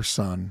toddler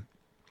son,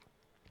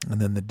 and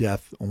then the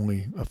death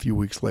only a few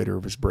weeks later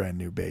of his brand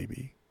new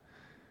baby,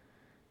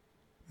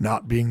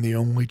 not being the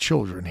only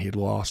children he had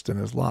lost in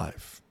his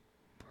life.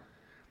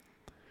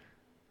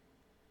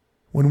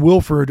 When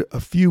Wilford, a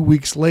few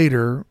weeks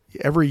later,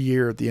 every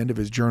year at the end of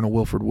his journal,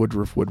 Wilford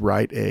Woodruff would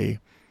write a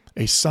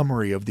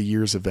summary of the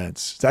year's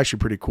events. It's actually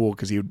pretty cool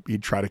because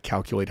he'd try to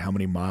calculate how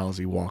many miles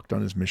he walked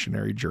on his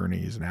missionary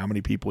journeys and how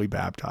many people he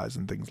baptized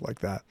and things like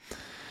that.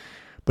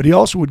 But he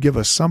also would give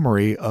a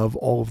summary of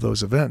all of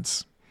those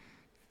events.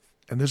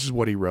 And this is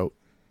what he wrote.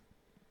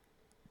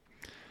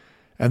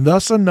 And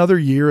thus another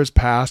year has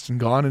passed and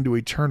gone into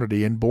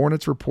eternity and borne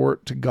its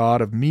report to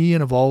God of me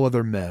and of all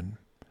other men.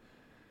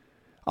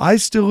 I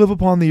still live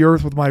upon the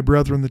earth with my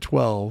brethren the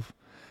 12,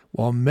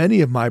 while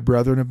many of my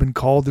brethren have been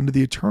called into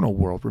the eternal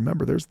world.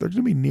 Remember, there's going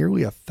to be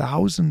nearly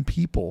 1,000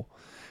 people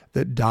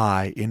that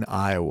die in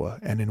Iowa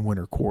and in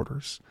winter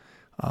quarters,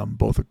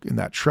 both in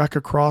that trek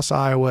across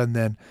Iowa and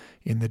then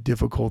in the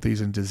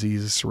difficulties and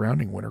diseases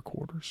surrounding winter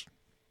quarters.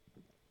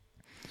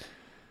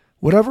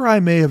 Whatever I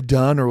may have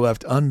done or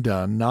left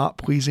undone, not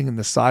pleasing in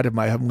the sight of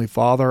my heavenly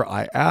Father,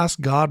 I ask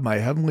God, my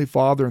heavenly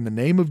Father, in the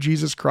name of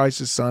Jesus Christ,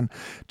 his Son,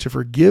 to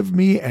forgive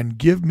me and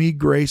give me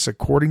grace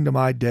according to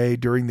my day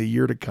during the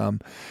year to come,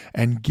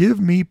 and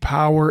give me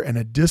power and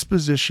a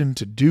disposition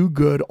to do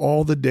good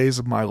all the days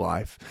of my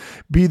life,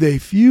 be they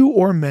few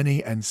or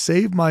many, and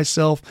save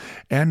myself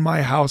and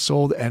my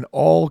household and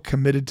all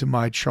committed to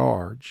my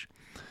charge.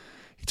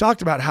 He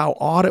talked about how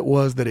odd it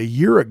was that a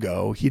year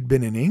ago he'd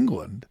been in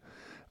England,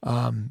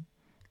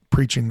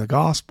 preaching the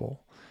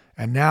gospel.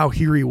 And now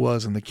here he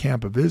was in the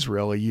camp of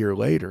Israel a year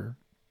later.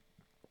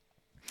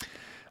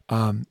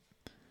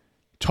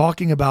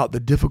 talking about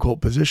the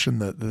difficult position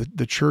that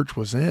the church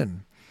was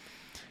in.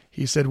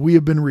 He said, "We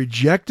have been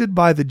rejected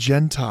by the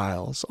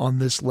Gentiles on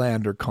this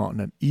land or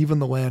continent, even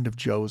the land of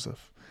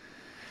Joseph.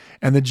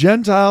 And the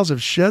Gentiles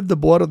have shed the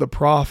blood of the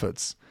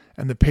prophets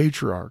and the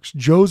patriarchs,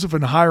 Joseph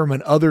and Hiram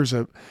and others,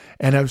 and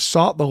have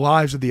sought the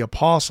lives of the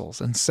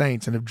apostles and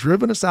saints, and have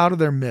driven us out of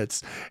their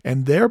midst.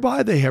 And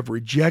thereby they have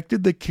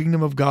rejected the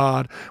kingdom of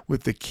God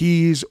with the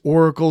keys,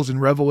 oracles,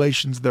 and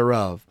revelations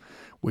thereof,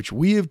 which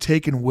we have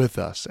taken with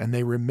us, and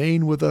they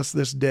remain with us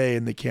this day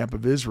in the camp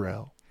of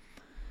Israel.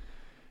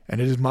 And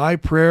it is my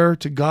prayer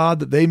to God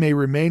that they may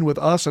remain with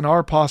us and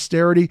our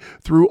posterity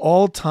through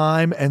all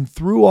time and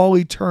through all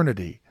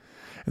eternity,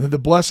 and that the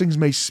blessings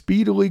may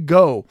speedily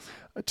go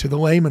to the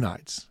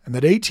Lamanites, and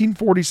that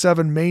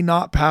 1847 may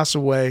not pass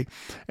away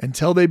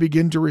until they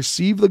begin to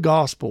receive the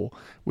gospel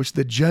which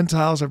the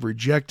Gentiles have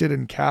rejected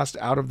and cast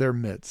out of their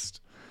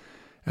midst,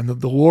 and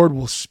that the Lord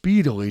will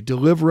speedily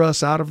deliver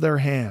us out of their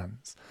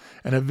hands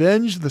and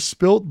avenge the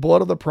spilt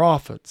blood of the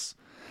prophets,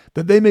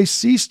 that they may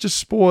cease to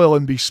spoil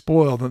and be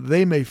spoiled, and that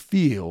they may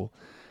feel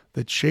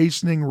the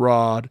chastening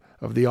rod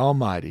of the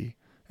Almighty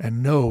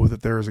and know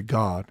that there is a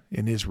God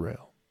in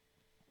Israel."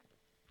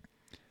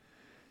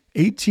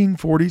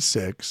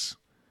 1846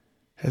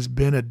 has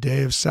been a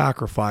day of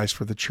sacrifice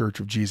for the Church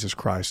of Jesus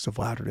Christ of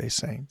Latter-day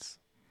Saints.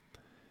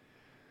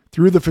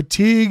 Through the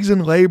fatigues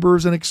and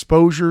labors and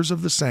exposures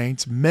of the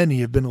saints, many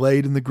have been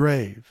laid in the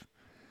grave,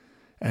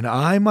 and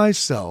I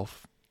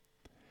myself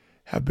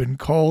have been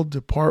called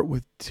to part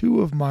with 2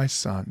 of my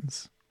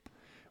sons,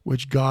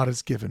 which God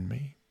has given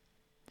me.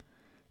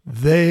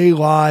 They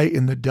lie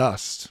in the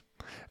dust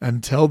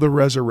until the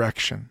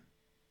resurrection.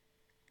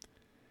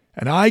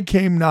 And I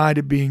came nigh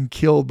to being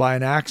killed by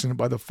an accident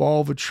by the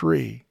fall of a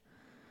tree.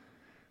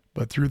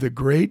 But through the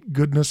great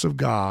goodness of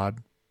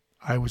God,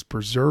 I was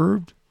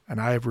preserved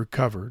and I have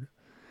recovered,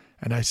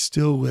 and I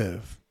still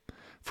live,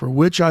 for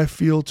which I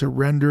feel to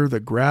render the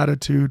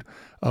gratitude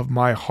of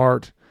my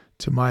heart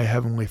to my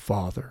Heavenly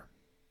Father.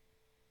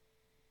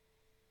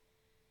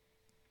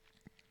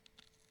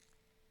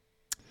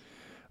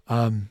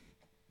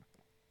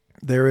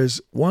 There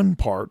is one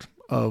part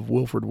of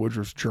Wilford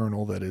Woodruff's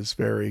journal that is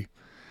very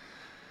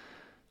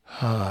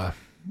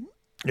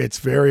it's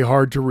very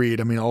hard to read.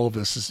 I mean, all of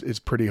this is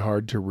pretty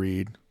hard to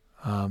read.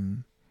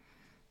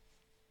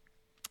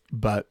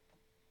 But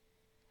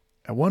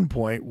at one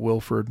point,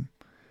 Wilford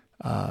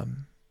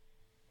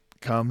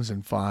comes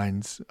and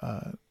finds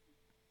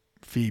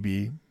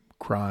Phoebe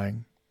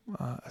crying,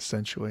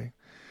 essentially.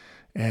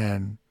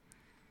 And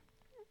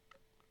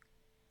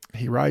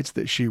he writes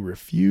that she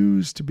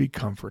refused to be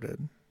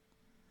comforted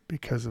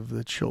because of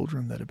the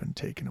children that had been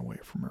taken away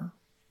from her.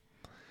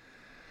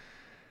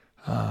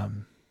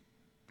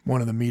 One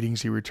of the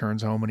meetings, he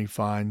returns home and he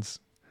finds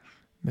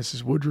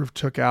Mrs. Woodruff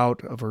took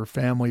out of her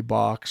family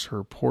box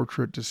her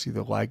portrait to see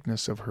the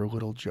likeness of her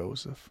little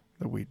Joseph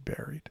that we'd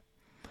buried.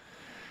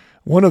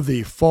 One of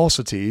the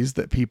falsities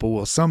that people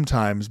will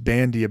sometimes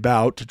bandy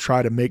about to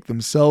try to make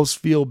themselves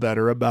feel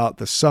better about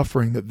the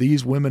suffering that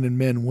these women and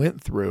men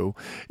went through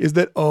is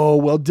that, oh,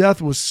 well,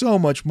 death was so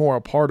much more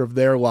a part of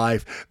their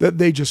life that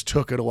they just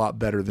took it a lot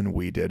better than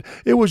we did.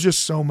 It was just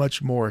so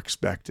much more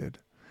expected.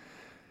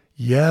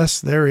 Yes,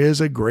 there is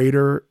a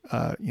greater,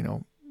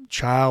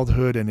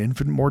 childhood and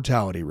infant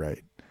mortality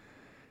rate.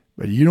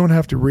 But you don't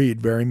have to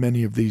read very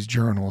many of these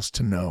journals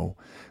to know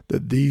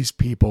that these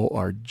people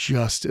are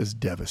just as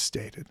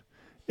devastated,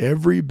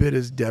 every bit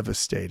as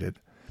devastated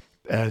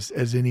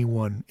as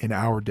anyone in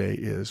our day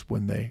is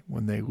when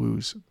they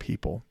lose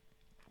people.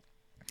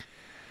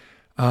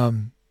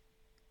 Not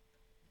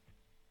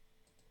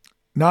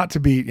to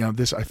be,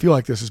 this, I feel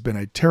like this has been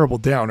a terrible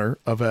downer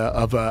of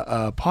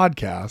a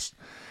podcast,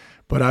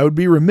 but I would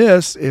be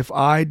remiss if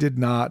I did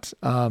not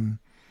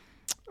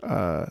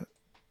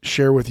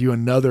share with you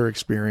another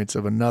experience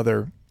of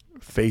another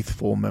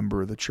faithful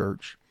member of the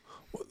church.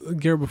 Well,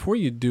 Garrett, before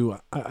you do,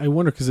 I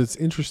wonder, because it's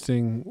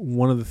interesting,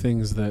 one of the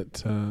things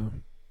that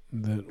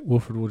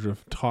Wilford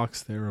Woodruff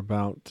talks there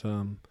about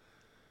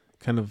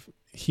kind of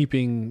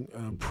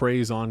heaping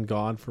praise on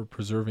God for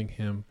preserving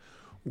him.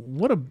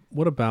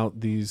 What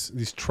about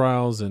these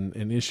trials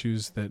and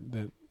issues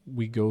that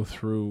we go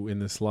through in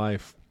this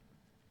life?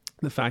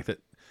 The fact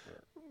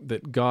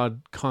that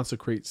God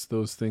consecrates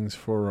those things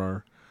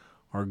for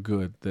our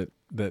good,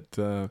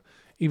 that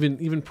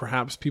even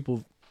perhaps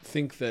people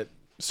think that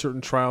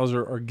certain trials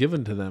are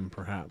given to them,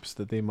 perhaps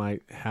that they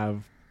might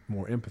have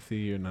more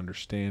empathy and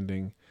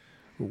understanding.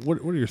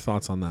 What are your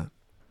thoughts on that?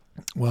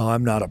 Well,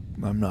 I'm not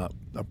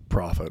a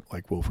prophet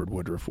like Wilford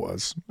Woodruff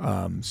was,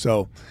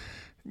 so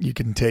you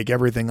can take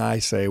everything I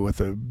say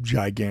with a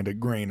gigantic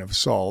grain of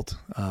salt.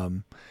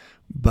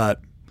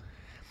 But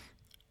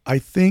I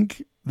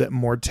think that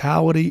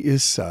mortality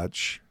is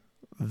such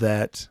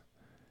that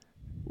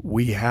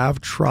we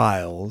have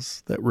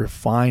trials that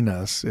refine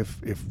us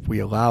if we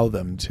allow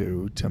them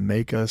to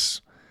make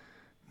us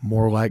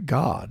more like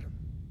God.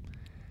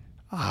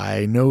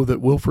 I know that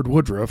Wilford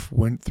Woodruff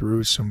went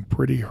through some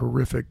pretty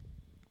horrific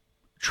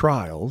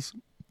trials,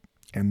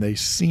 and they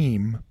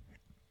seem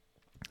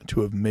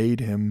to have made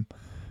him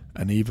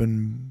an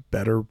even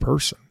better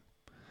person.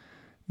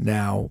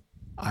 Now,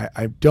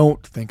 I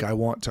don't think I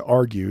want to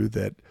argue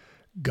that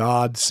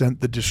God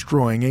sent the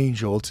destroying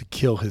angel to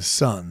kill his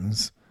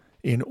sons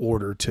in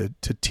order to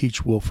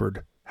teach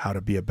Wilford how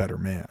to be a better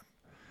man.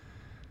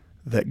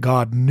 That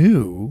God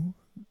knew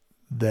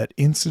that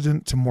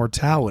incident to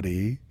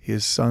mortality,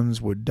 his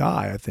sons would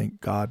die. I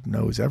think God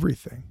knows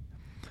everything.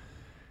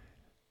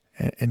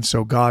 And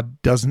so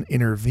God doesn't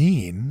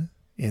intervene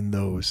in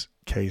those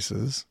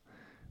cases,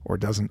 or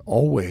doesn't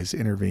always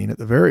intervene at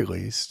the very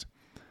least,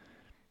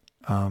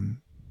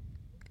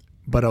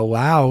 but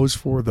allows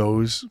for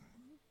those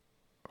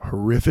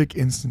horrific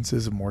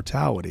instances of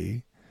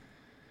mortality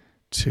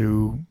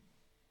to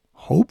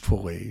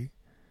hopefully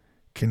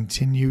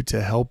continue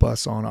to help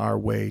us on our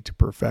way to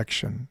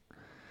perfection.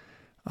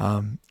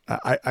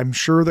 I'm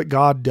sure that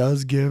God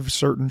does give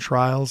certain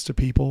trials to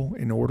people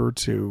in order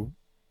to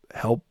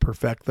help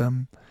perfect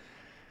them.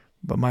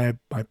 But my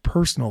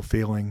personal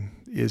feeling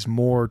is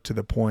more to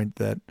the point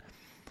that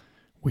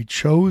we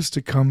chose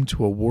to come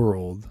to a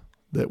world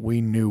that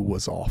we knew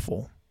was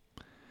awful.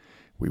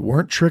 We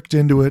weren't tricked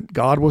into it.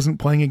 God wasn't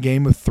playing a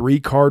game of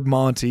 3-card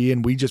Monty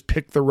and we just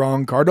picked the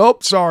wrong card. Oh,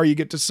 sorry, you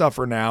get to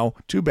suffer now.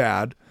 Too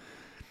bad.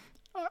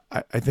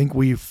 I think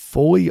we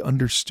fully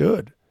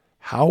understood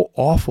how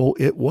awful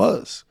it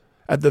was.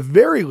 At the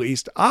very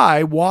least,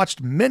 I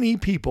watched many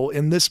people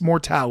in this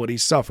mortality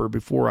suffer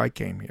before I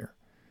came here.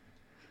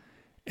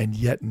 And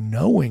yet,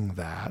 knowing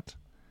that,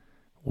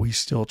 we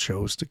still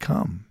chose to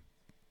come.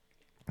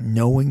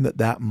 Knowing that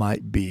that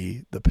might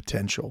be the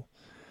potential.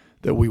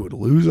 That we would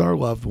lose our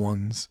loved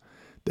ones.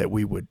 That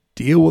we would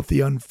deal with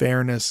the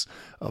unfairness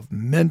of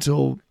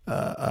mental,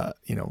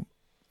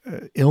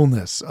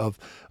 illness, of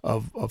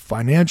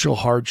financial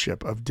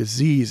hardship, of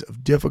disease,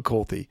 of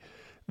difficulty.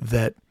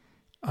 That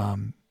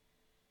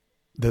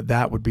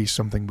would be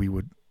something we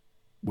would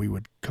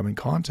come in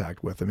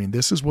contact with. I mean,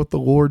 this is what the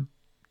Lord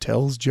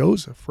tells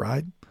Joseph,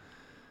 right?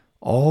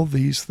 All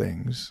these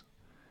things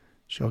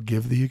shall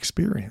give thee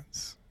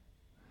experience.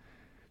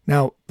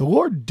 Now, the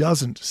Lord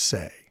doesn't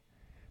say,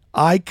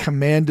 I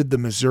commanded the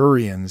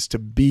Missourians to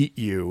beat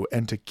you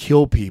and to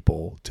kill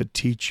people to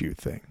teach you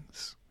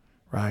things,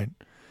 right?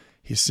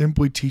 He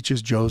simply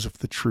teaches Joseph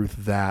the truth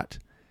that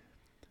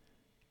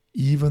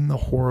even the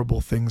horrible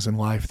things in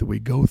life that we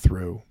go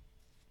through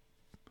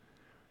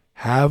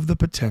have the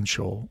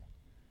potential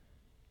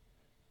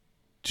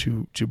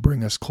to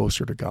bring us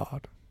closer to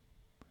God.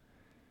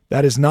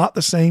 That is not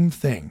the same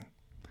thing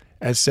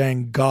as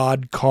saying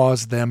God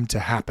caused them to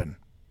happen.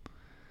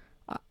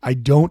 I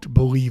don't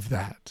believe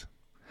that.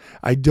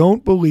 I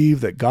don't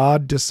believe that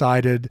God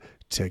decided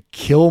to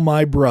kill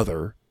my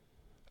brother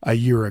a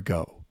year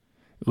ago,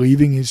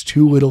 leaving his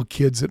 2 little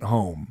kids at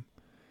home,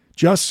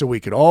 just so we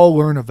could all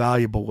learn a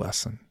valuable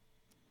lesson.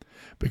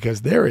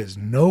 Because there is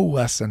no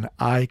lesson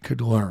I could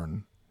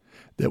learn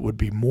that would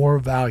be more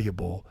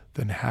valuable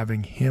than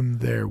having him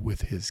there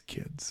with his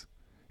kids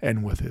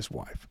and with his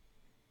wife.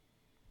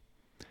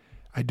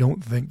 I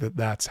don't think that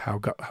that's how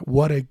God,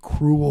 what a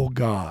cruel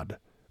God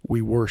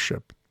we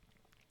worship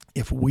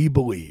if we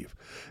believe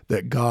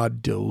that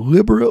God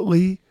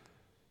deliberately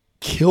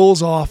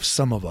kills off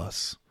some of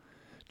us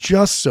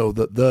just so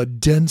that the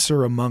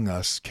denser among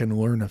us can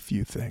learn a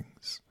few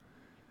things.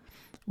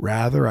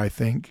 Rather, I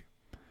think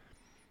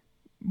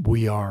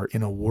we are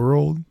in a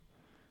world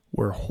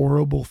where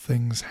horrible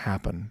things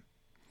happen.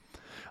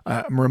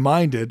 I'm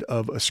reminded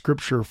of a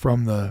scripture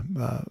from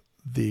the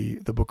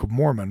Book of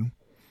Mormon,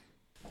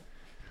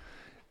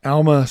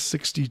 Alma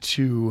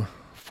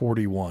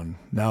 62:41.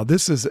 Now,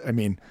 this is, I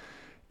mean,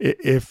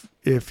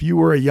 if you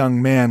were a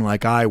young man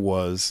like I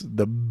was,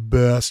 the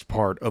best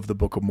part of the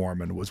Book of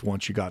Mormon was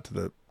once you got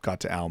to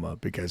Alma,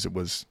 because it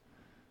was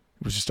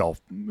just all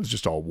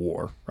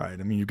war, right?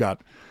 I mean, you've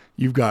got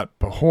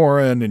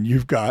Pahoran, and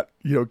you've got,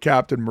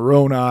 Captain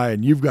Moroni,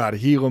 and you've got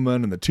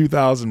Helaman and the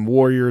 2,000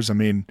 warriors. I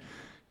mean,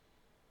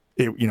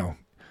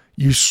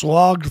 you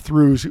slogged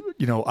through,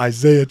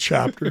 Isaiah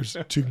chapters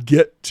to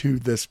get to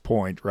this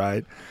point,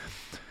 right?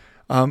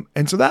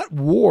 And so that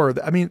war,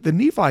 I mean, the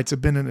Nephites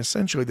have been in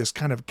essentially this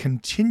kind of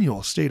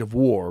continual state of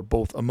war,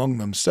 both among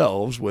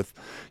themselves with,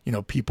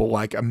 people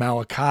like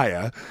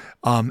Amalickiah,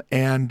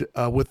 and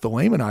with the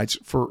Lamanites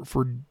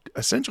for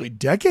essentially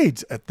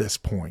decades at this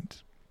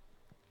point.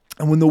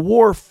 And when the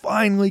war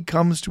finally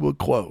comes to a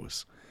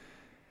close,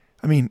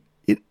 I mean,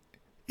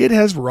 it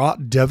has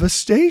wrought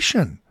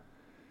devastation.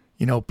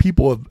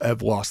 People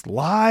have lost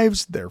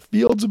lives. Their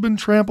fields have been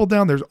trampled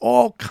down. There's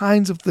all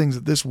kinds of things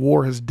that this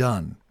war has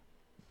done.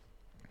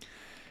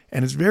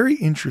 And it's very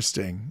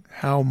interesting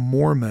how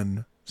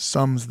Mormon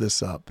sums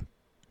this up.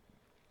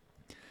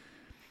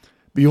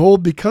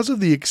 Behold, because of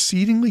the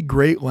exceedingly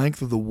great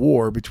length of the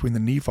war between the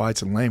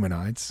Nephites and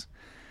Lamanites,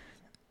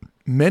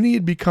 many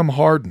had become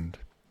hardened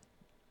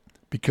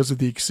because of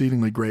the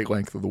exceedingly great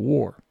length of the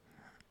war.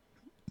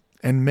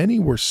 And many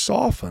were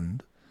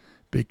softened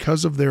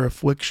because of their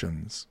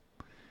afflictions,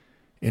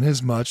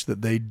 inasmuch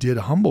that they did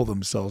humble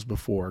themselves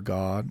before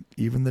God,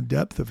 even the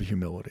depth of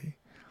humility.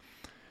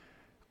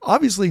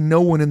 Obviously,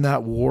 no one in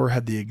that war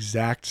had the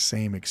exact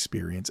same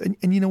experience. And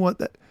you know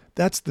what?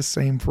 That's the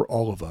same for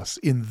all of us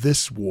in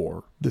this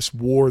war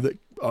that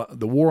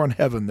the war on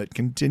heaven that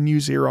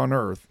continues here on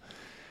earth.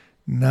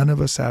 None of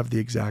us have the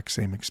exact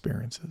same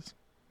experiences.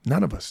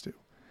 None of us do.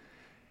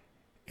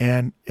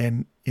 And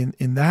in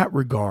that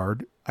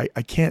regard,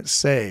 I can't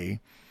say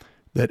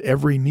that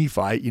every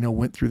Nephite,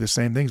 went through the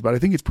same things, but I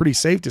think it's pretty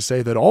safe to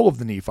say that all of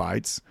the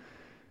Nephites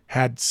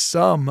had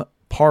some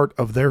part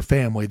of their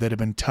family that had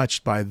been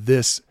touched by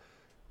this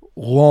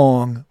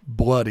long,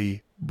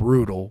 bloody,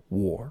 brutal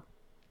war.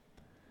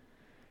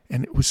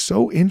 And it was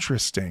so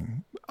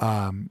interesting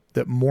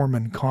that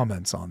Mormon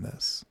comments on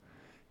this.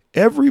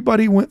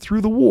 Everybody went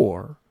through the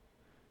war,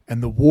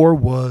 and the war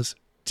was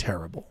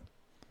terrible.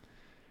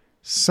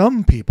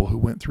 Some people who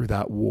went through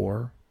that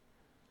war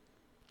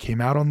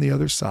came out on the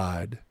other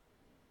side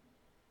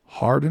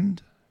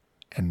hardened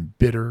and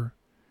bitter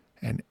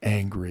and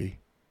angry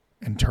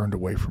and turned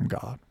away from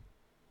God.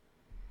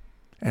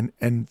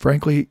 And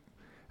frankly,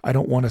 I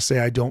don't want to say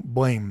I don't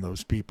blame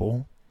those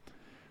people,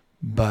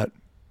 but,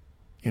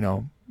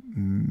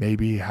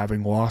 maybe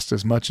having lost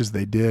as much as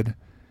they did,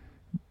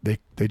 they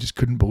just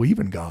couldn't believe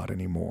in God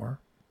anymore.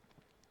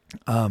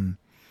 But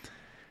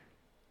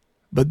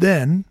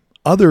then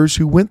others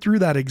who went through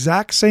that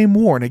exact same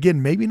war, and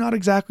again, maybe not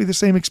exactly the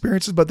same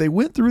experiences, but they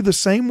went through the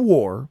same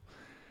war,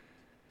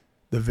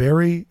 the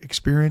very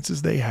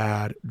experiences they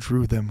had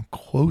drew them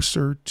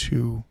closer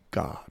to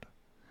God.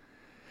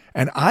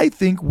 And I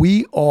think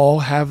we all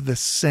have the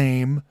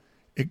same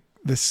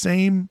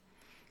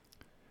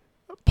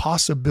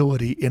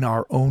possibility in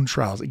our own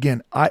trials.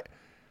 Again,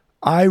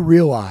 I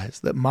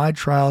realize that my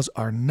trials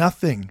are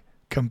nothing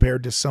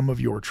compared to some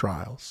of your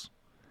trials.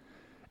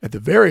 At the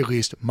very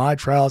least, my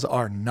trials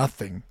are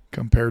nothing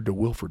compared to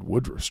Wilford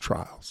Woodruff's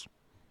trials.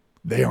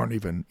 They aren't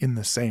even in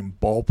the same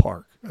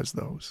ballpark as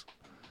those.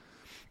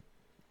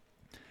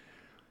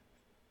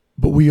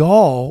 But we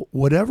all,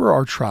 whatever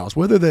our trials,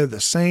 whether they're the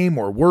same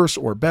or worse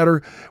or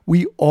better,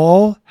 we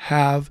all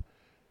have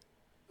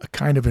a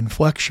kind of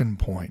inflection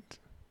point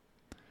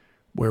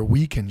where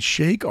we can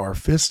shake our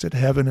fist at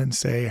heaven and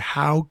say,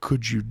 how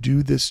could you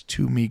do this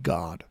to me,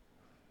 God?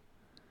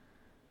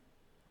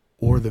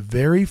 Or the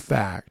very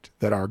fact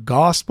that our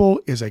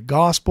gospel is a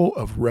gospel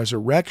of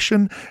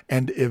resurrection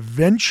and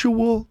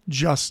eventual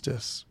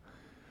justice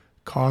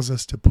cause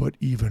us to put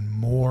even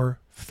more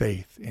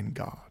faith in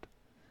God.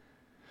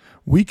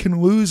 We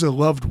can lose a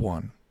loved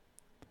one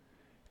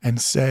and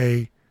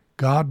say,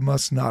 God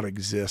must not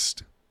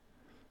exist,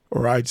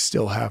 or I'd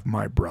still have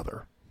my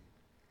brother.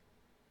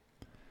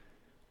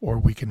 Or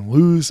we can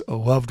lose a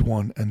loved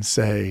one and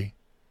say,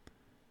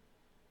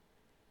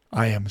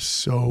 I am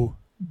so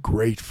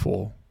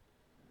grateful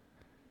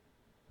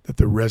that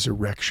the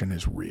resurrection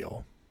is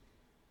real.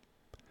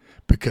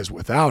 Because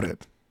without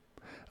it,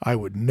 I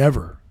would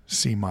never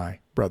see my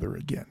brother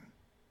again.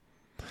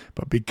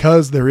 But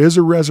because there is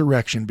a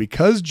resurrection,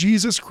 because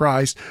Jesus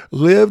Christ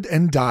lived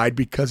and died,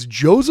 because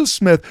Joseph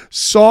Smith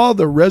saw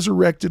the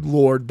resurrected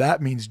Lord,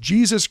 that means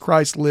Jesus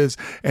Christ lives.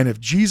 And if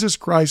Jesus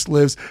Christ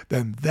lives,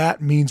 then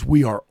that means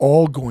we are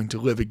all going to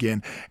live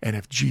again. And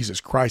if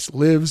Jesus Christ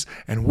lives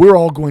and we're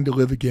all going to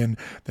live again,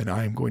 then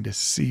I am going to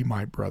see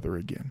my brother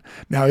again.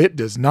 Now, it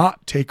does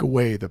not take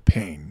away the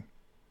pain.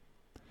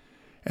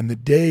 And the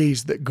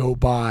days that go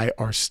by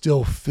are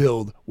still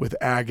filled with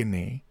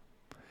agony.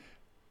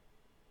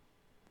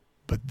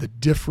 But the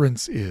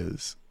difference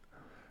is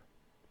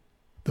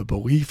the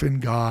belief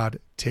in God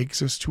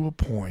takes us to a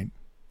point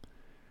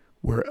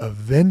where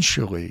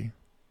eventually,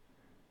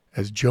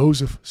 as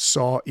Joseph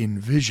saw in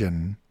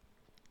vision,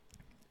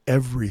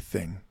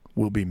 everything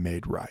will be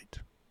made right.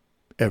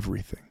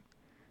 Everything.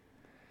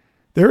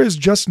 There is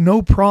just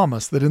no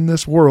promise that in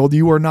this world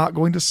you are not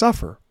going to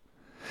suffer.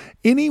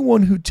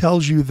 Anyone who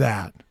tells you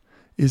that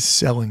is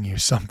selling you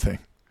something.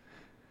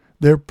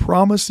 They're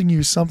promising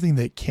you something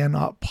they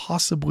cannot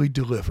possibly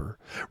deliver.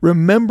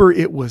 Remember,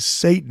 it was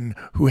Satan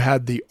who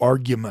had the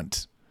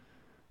argument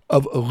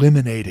of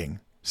eliminating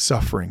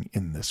suffering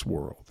in this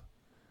world.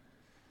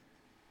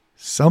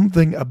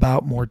 Something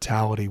about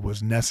mortality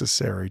was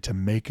necessary to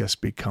make us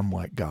become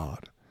like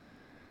God.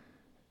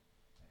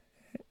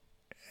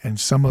 And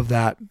some of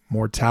that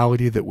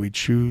mortality that we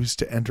choose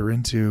to enter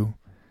into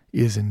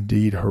is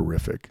indeed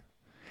horrific.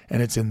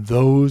 And it's in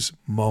those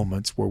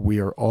moments where we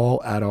are all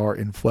at our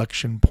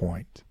inflection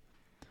point.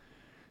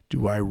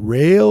 Do I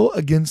rail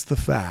against the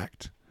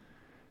fact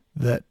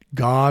that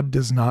God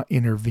does not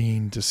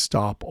intervene to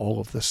stop all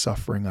of the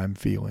suffering I'm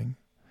feeling?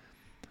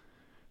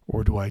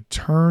 Or do I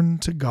turn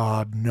to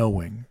God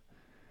knowing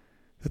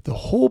that the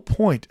whole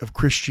point of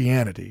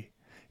Christianity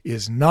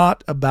is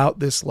not about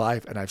this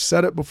life? And I've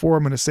said it before,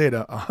 I'm going to say it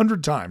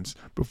 100 times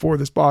before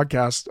this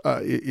podcast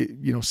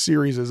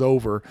series is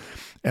over.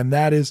 And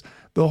that is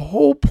the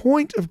whole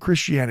point of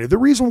Christianity, the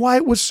reason why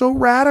it was so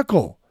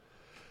radical.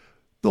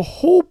 The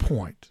whole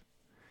point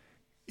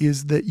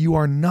is that you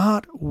are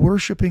not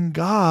worshiping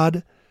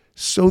God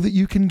so that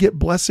you can get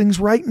blessings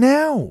right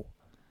now.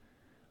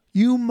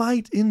 you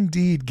might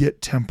indeed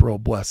get temporal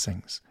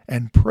blessings,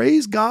 and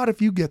praise God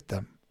if you get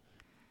them.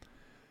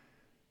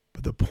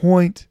 But the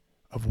point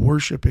of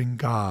worshiping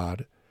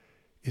God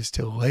is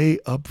to lay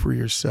up for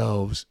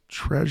yourselves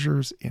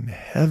treasures in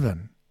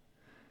heaven,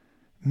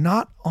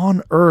 not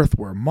on earth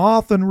where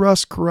moth and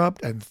rust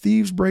corrupt and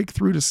thieves break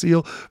through to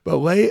steal, but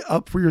lay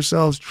up for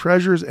yourselves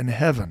treasures in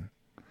heaven.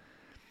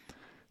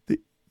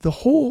 The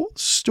whole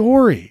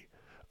story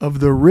of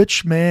the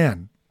rich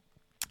man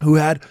who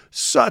had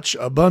such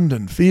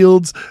abundant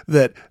fields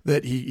that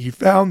he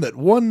found that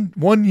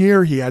one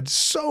year he had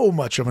so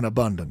much of an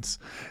abundance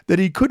that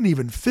he couldn't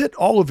even fit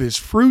all of his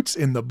fruits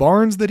in the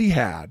barns that he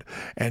had.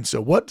 And so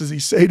what does he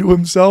say to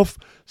himself?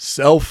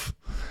 Self,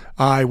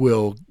 I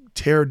will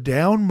tear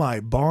down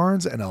my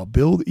barns and I'll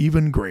build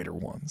even greater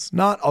ones.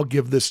 Not I'll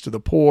give this to the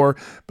poor,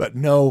 but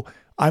no,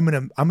 I'm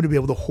going to be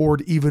able to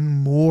hoard even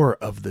more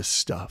of this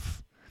stuff.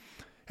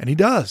 And he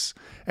does.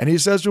 And he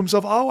says to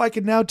himself, oh, I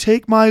can now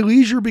take my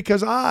leisure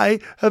because I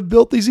have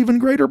built these even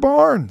greater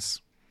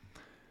barns.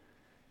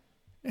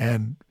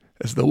 And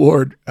as the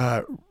Lord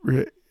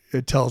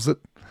it tells it,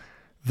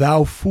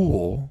 thou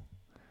fool,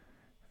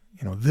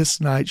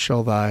 this night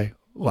shall thy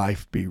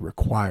life be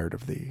required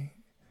of thee.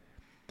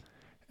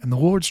 And the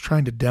Lord's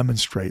trying to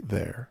demonstrate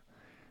there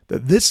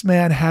that this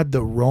man had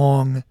the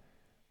wrong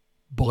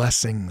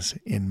blessings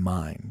in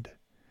mind.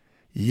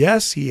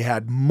 Yes, he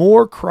had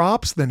more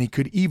crops than he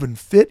could even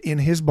fit in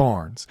his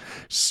barns,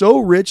 so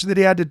rich that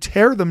he had to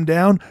tear them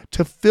down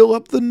to fill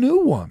up the new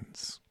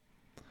ones.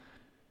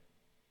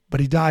 But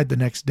he died the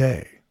next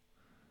day.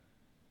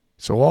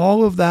 So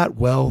all of that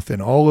wealth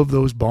and all of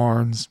those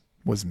barns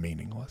was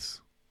meaningless.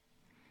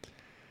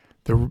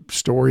 The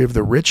story of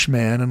the rich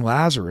man and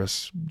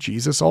Lazarus,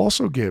 Jesus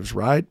also gives,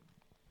 right?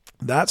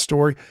 That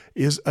story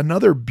is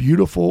another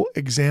beautiful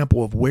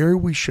example of where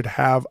we should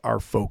have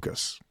our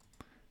focus.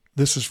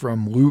 This is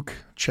from Luke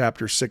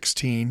chapter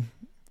 16,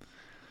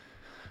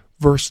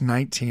 verse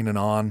 19 and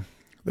on.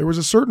 There was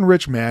a certain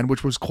rich man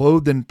which was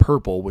clothed in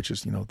purple, which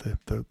is,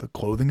 the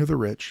clothing of the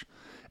rich,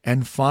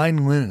 and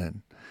fine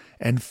linen,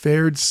 and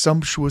fared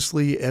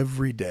sumptuously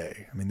every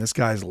day. I mean, this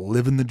guy's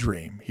living the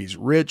dream. He's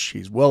rich,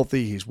 he's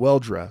wealthy, he's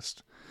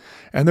well-dressed.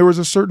 And there was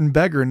a certain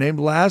beggar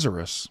named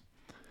Lazarus,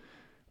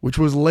 which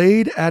was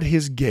laid at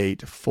his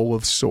gate full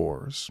of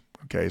sores.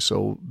 Okay,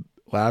 so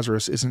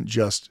Lazarus isn't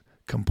just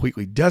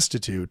completely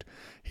destitute.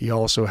 He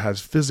also has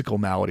physical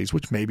maladies,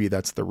 which maybe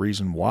that's the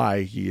reason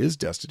why he is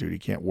destitute. He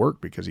can't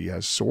work because he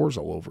has sores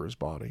all over his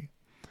body.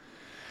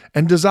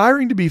 And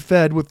desiring to be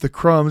fed with the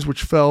crumbs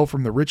which fell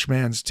from the rich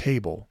man's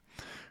table.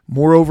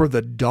 Moreover,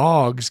 the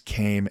dogs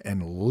came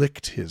and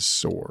licked his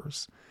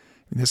sores.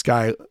 And this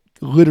guy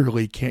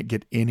literally can't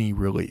get any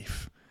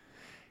relief.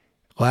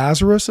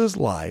 Lazarus's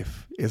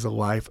life is a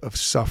life of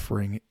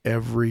suffering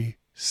every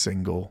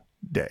single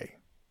day.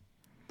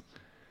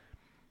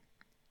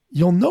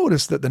 You'll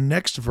notice that the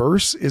next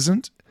verse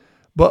isn't,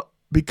 but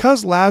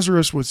because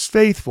Lazarus was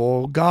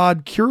faithful,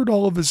 God cured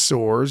all of his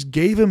sores,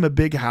 gave him a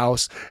big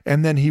house,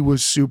 and then he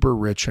was super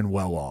rich and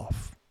well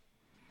off.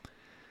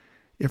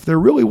 If there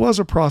really was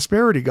a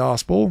prosperity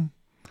gospel,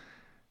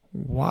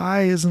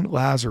 why isn't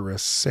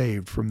Lazarus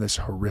saved from this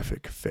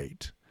horrific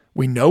fate?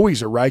 We know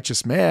he's a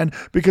righteous man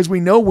because we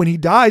know when he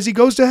dies, he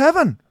goes to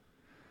heaven.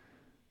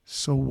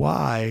 So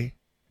why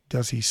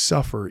does he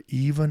suffer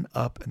even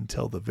up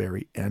until the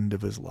very end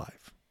of his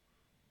life?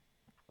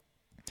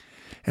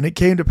 And it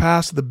came to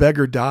pass that the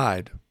beggar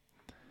died,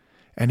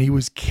 and he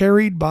was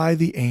carried by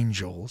the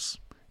angels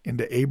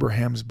into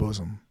Abraham's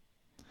bosom.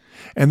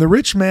 And the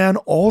rich man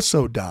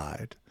also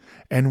died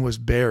and was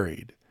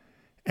buried.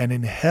 And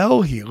in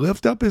hell he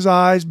lift up his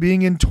eyes,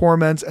 being in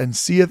torments, and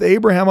seeth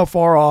Abraham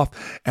afar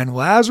off, and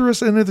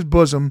Lazarus in his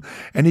bosom.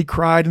 And he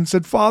cried and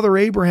said, Father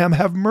Abraham,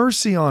 have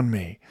mercy on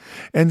me,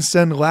 and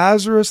send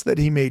Lazarus that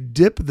he may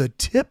dip the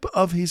tip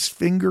of his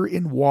finger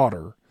in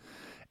water,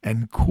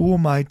 and cool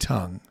my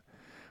tongue,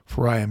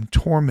 for I am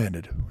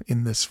tormented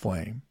in this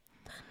flame.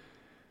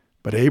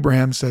 But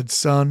Abraham said,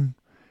 Son,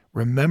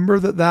 remember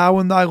that thou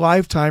in thy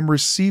lifetime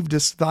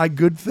receivedst thy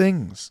good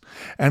things,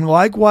 and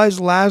likewise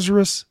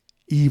Lazarus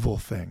evil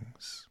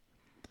things.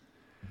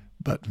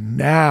 But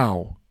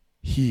now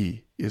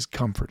he is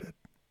comforted.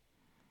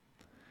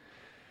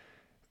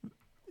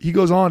 He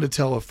goes on to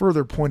tell a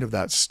further point of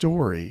that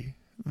story,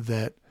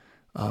 that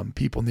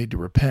people need to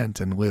repent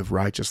and live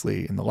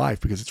righteously in the life,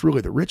 because it's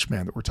really the rich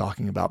man that we're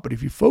talking about. But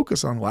if you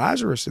focus on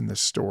Lazarus in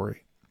this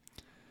story,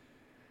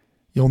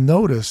 you'll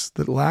notice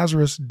that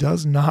Lazarus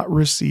does not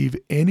receive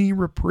any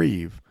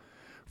reprieve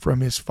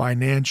from his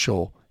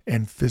financial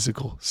and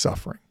physical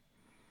suffering.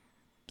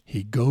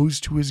 He goes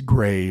to his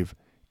grave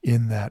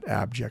in that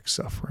abject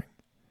suffering.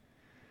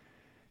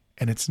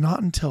 And it's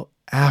not until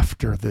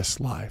after this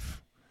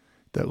life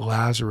that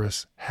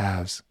Lazarus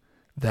has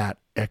that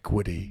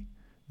equity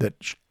that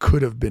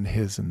could have been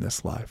his in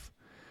this life.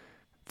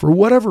 For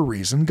whatever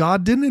reason,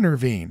 God didn't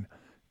intervene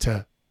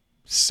to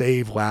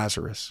save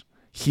Lazarus,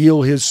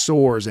 heal his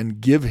sores,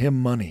 and give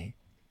him money.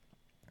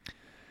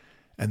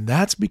 And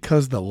that's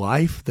because the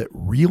life that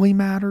really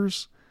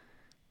matters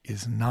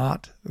is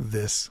not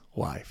this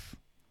life.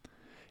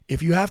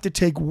 If you have to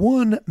take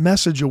one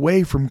message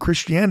away from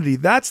Christianity,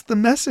 that's the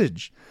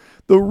message.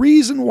 The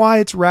reason why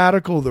it's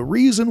radical, the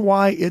reason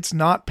why it's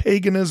not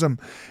paganism,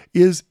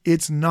 is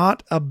it's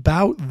not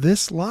about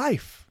this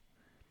life.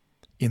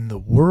 In the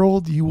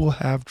world you will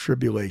have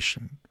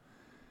tribulation,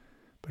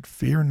 but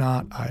fear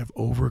not, I have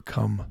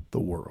overcome the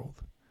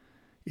world.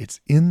 It's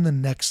in the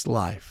next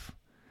life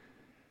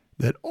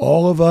that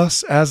all of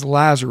us as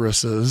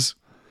Lazaruses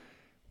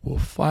will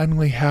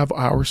finally have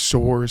our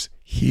sores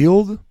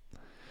healed,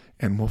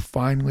 and will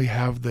finally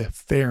have the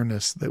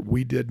fairness that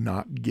we did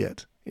not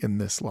get in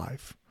this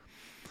life.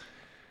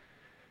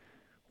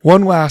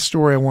 One last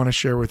story I want to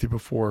share with you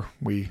before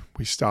we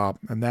stop,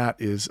 and that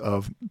is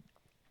of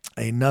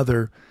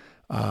another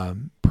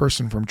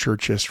person from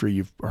church history.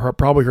 You've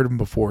probably heard of him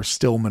before,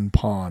 Stillman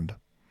Pond.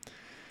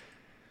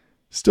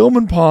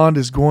 Stillman Pond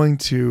is going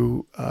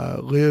to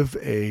live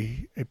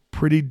a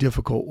pretty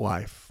difficult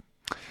life.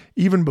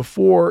 Even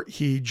before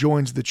he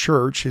joins the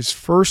church, his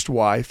first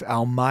wife,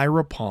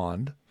 Almira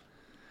Pond,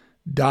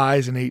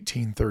 dies in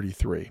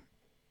 1833.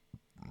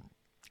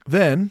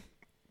 Then,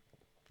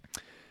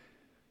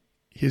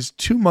 his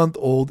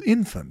 2-month-old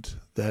infant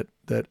that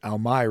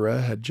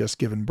Almira had just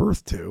given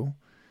birth to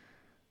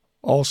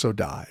also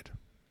died.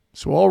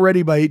 So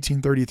already by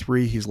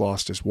 1833, he's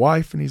lost his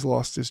wife and he's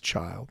lost his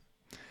child.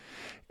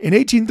 In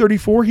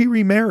 1834, he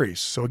remarries.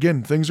 So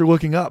again, things are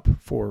looking up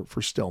for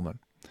Stillman.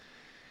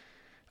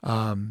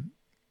 In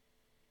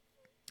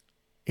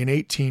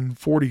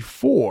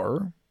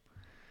 1844,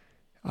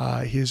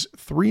 his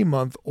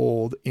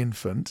 3-month-old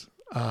infant,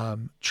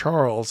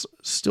 Charles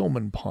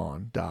Stillman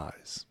Pond,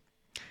 dies.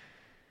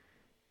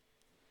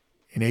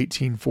 In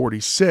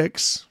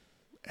 1846,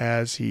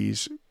 as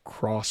he's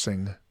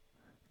crossing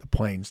the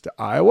plains to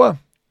Iowa,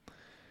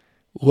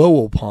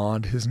 Lowell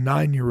Pond, his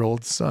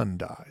 9-year-old son,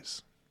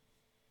 dies.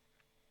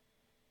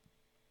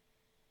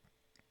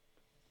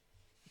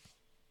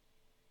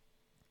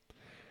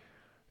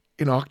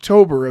 In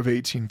October of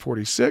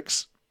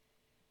 1846,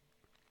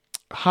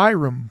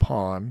 Hiram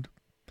Pond,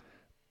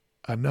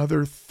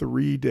 another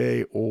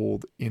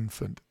 3-day-old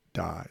infant,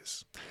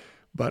 dies.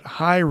 But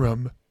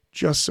Hiram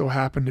just so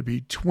happened to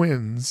be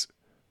twins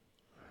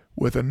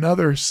with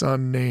another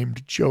son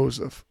named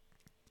Joseph.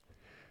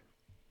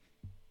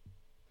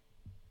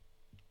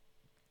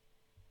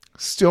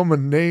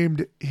 Stillman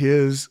named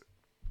his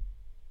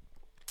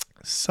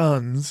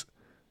sons,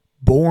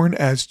 born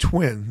as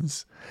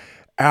twins,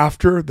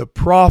 after the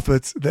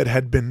prophets that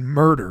had been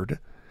murdered,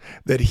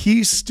 that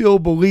he still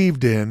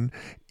believed in,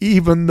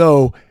 even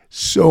though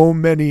so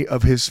many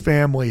of his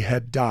family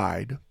had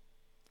died.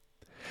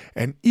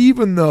 And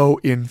even though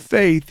in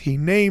faith he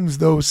names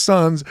those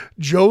sons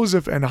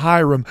Joseph and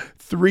Hiram,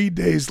 3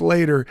 days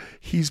later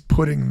he's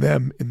putting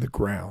them in the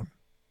ground.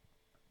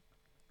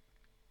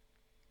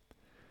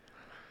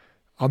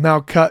 I'll now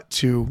cut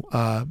to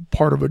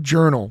part of a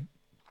journal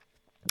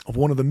of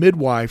one of the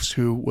midwives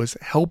who was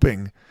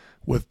helping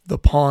with the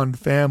Pond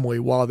family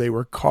while they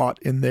were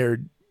caught in their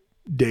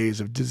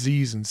days of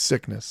disease and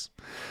sickness.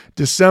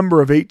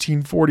 December of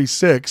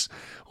 1846,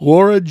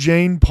 Laura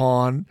Jane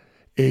Pond,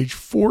 age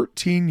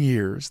 14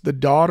 years, the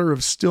daughter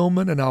of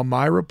Stillman and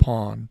Almira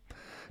Pond,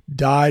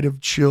 died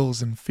of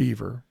chills and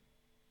fever.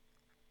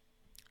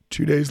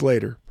 2 days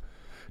later,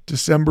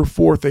 December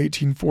 4th,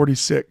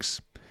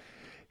 1846,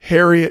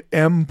 Harriet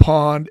M.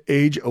 Pond,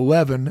 age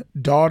 11,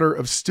 daughter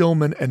of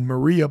Stillman and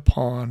Maria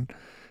Pond,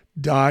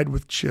 died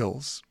with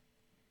chills.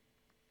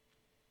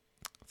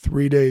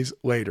 3 days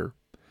later,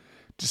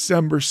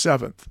 December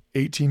 7th,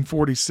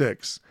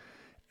 1846,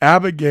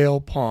 Abigail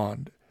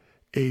Pond,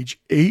 age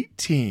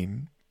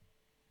 18,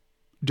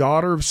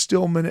 daughter of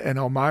Stillman and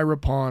Almira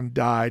Pond,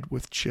 died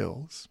with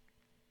chills.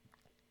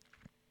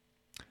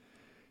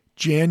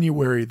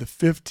 January the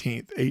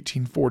 15th,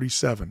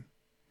 1847,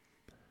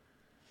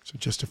 so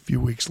just a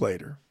few weeks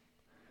later,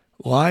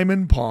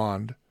 Lyman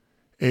Pond,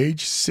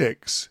 age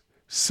 6,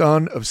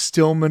 son of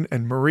Stillman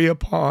and Maria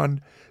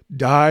Pond,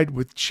 died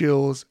with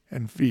chills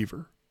and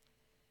fever.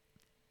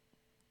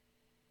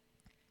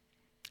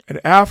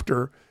 And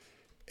after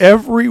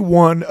every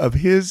one of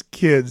his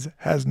kids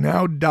has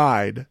now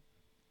died,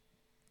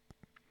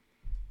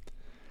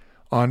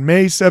 on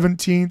May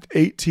 17th,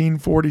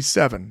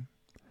 1847,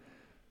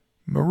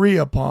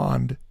 Maria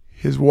Pond,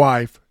 his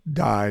wife,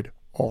 died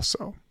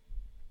also.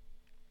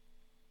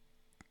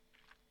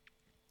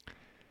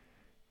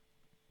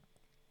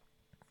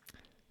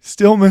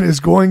 Stillman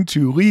is going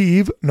to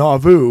leave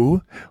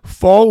Nauvoo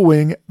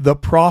following the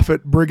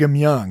prophet Brigham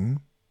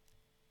Young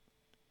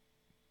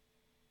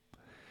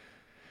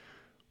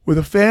with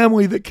a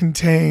family that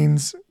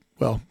contains,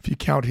 well, if you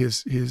count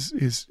his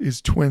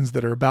twins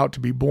that are about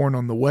to be born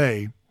on the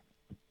way,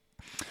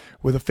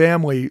 with a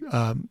family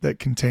that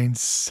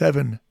contains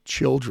 7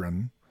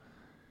 children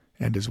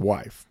and his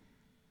wife.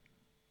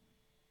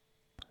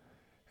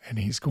 And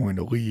he's going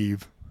to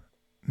leave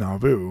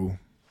Nauvoo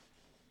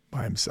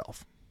by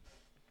himself.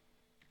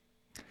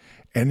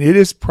 And it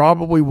is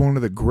probably one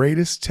of the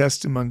greatest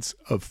testaments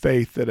of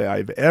faith that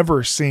I've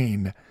ever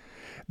seen,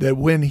 that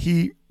when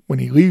he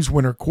leaves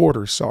winter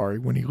quarters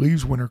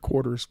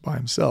by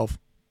himself,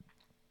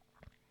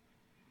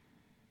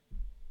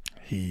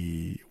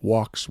 he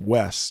walks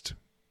west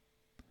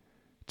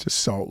to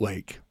Salt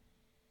Lake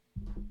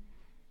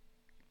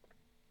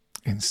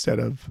instead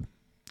of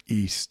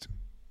east.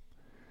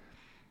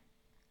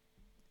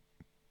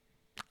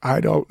 I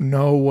don't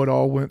know what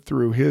all went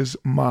through his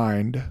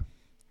mind,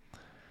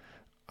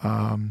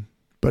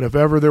 but if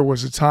ever there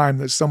was a time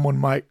that someone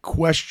might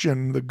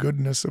question the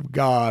goodness of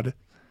God,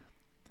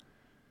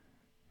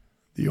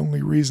 the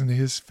only reason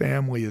his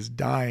family is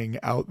dying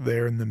out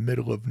there in the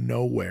middle of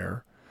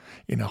nowhere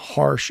in a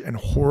harsh and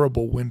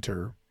horrible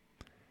winter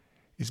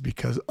is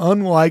because,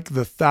 unlike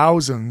the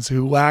thousands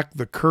who lacked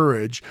the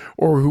courage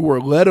or who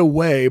were led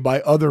away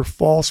by other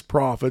false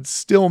prophets,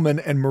 Stillman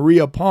and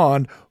Maria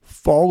Pond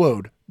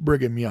followed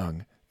Brigham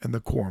Young and the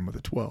Quorum of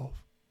the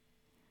 12.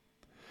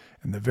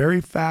 And the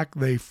very fact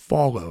they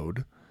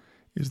followed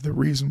is the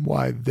reason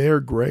why their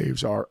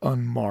graves are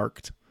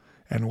unmarked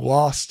and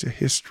lost to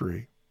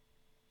history.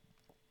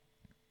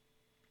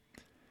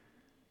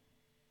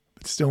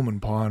 But Stillman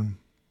Pond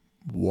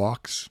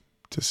walks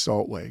to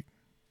Salt Lake.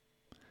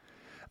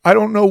 I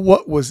don't know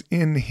what was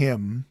in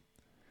him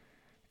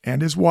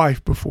and his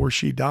wife before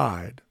she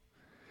died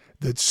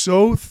that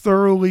so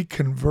thoroughly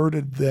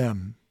converted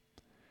them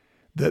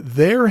that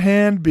their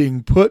hand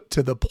being put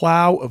to the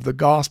plow of the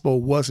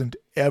gospel wasn't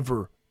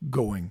ever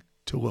going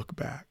to look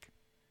back.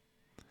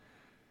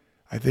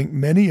 I think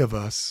many of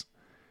us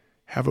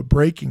have a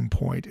breaking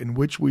point in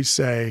which we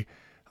say,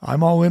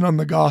 I'm all in on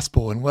the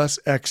gospel unless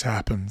X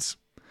happens,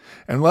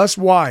 unless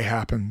Y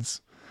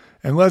happens,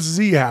 unless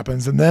Z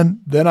happens, and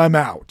then I'm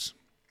out.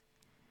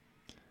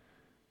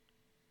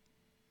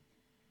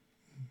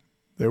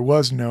 There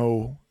was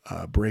no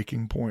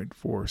breaking point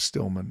for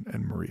Stillman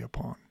and Maria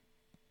Pond.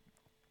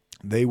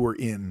 They were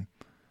in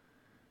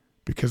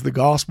because the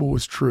gospel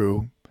was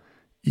true,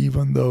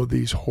 even though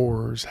these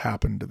horrors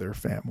happened to their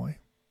family.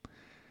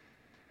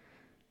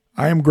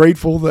 I am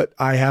grateful that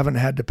I haven't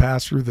had to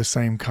pass through the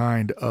same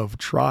kind of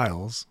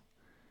trials,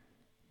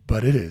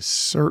 but it is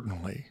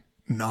certainly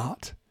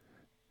not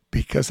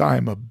because I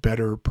am a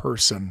better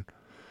person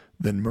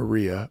than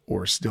Maria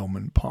or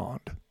Stillman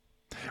Pond,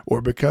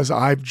 or because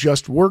I've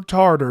just worked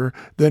harder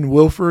than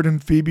Wilford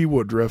and Phoebe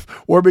Woodruff,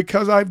 or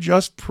because I've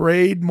just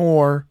prayed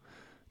more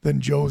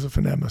than Joseph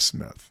and Emma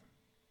Smith.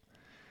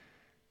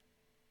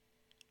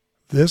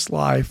 This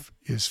life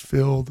is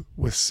filled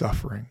with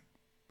suffering.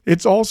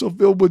 It's also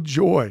filled with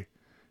joy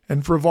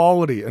and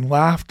frivolity and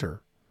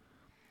laughter.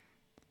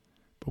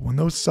 But when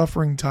those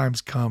suffering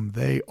times come,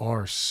 they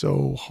are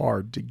so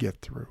hard to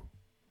get through.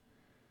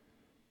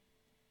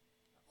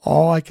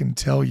 All I can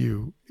tell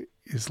you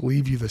is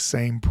leave you the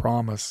same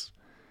promise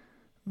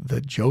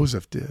that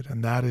Joseph did,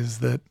 and that is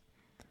that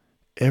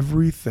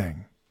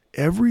everything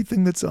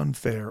that's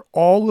unfair,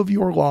 all of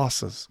your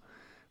losses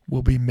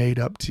will be made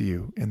up to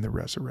you in the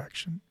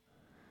resurrection.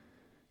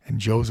 And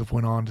Joseph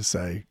went on to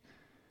say,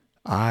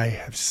 I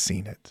have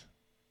seen it.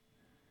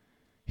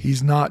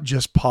 He's not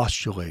just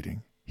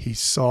postulating. He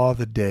saw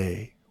the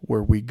day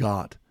where we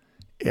got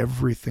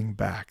everything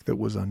back that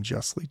was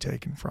unjustly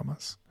taken from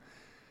us.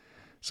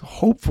 So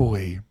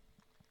hopefully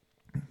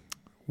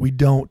we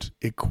don't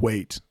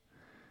equate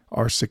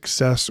our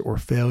success or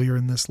failure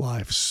in this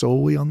life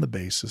solely on the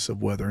basis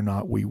of whether or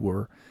not we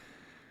were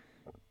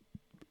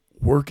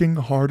working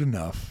hard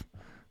enough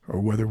or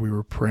whether we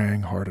were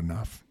praying hard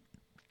enough.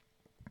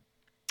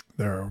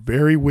 There are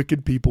very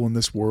wicked people in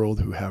this world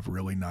who have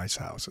really nice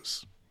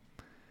houses.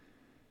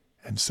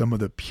 And some of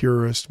the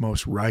purest,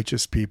 most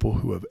righteous people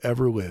who have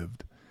ever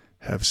lived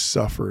have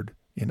suffered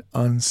in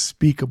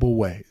unspeakable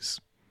ways.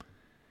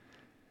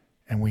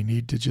 And we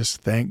need to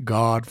just thank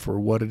God for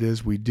what it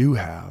is we do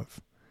have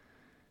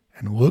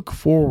and look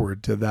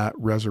forward to that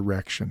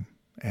resurrection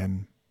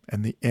and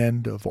the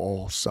end of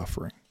all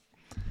suffering.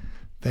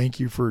 Thank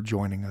you for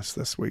joining us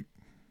this week.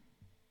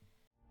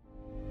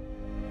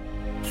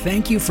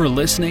 Thank you for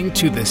listening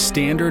to the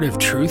Standard of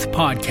Truth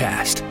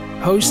podcast,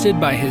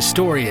 hosted by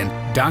historian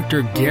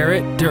Dr.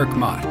 Garrett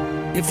Dirkmaat.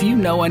 If you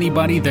know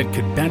anybody that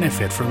could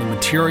benefit from the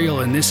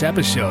material in this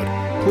episode,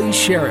 please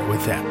share it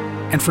with them.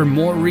 And for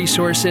more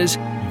resources,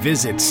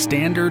 visit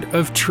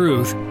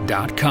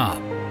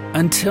standardoftruth.com.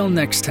 Until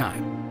next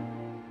time.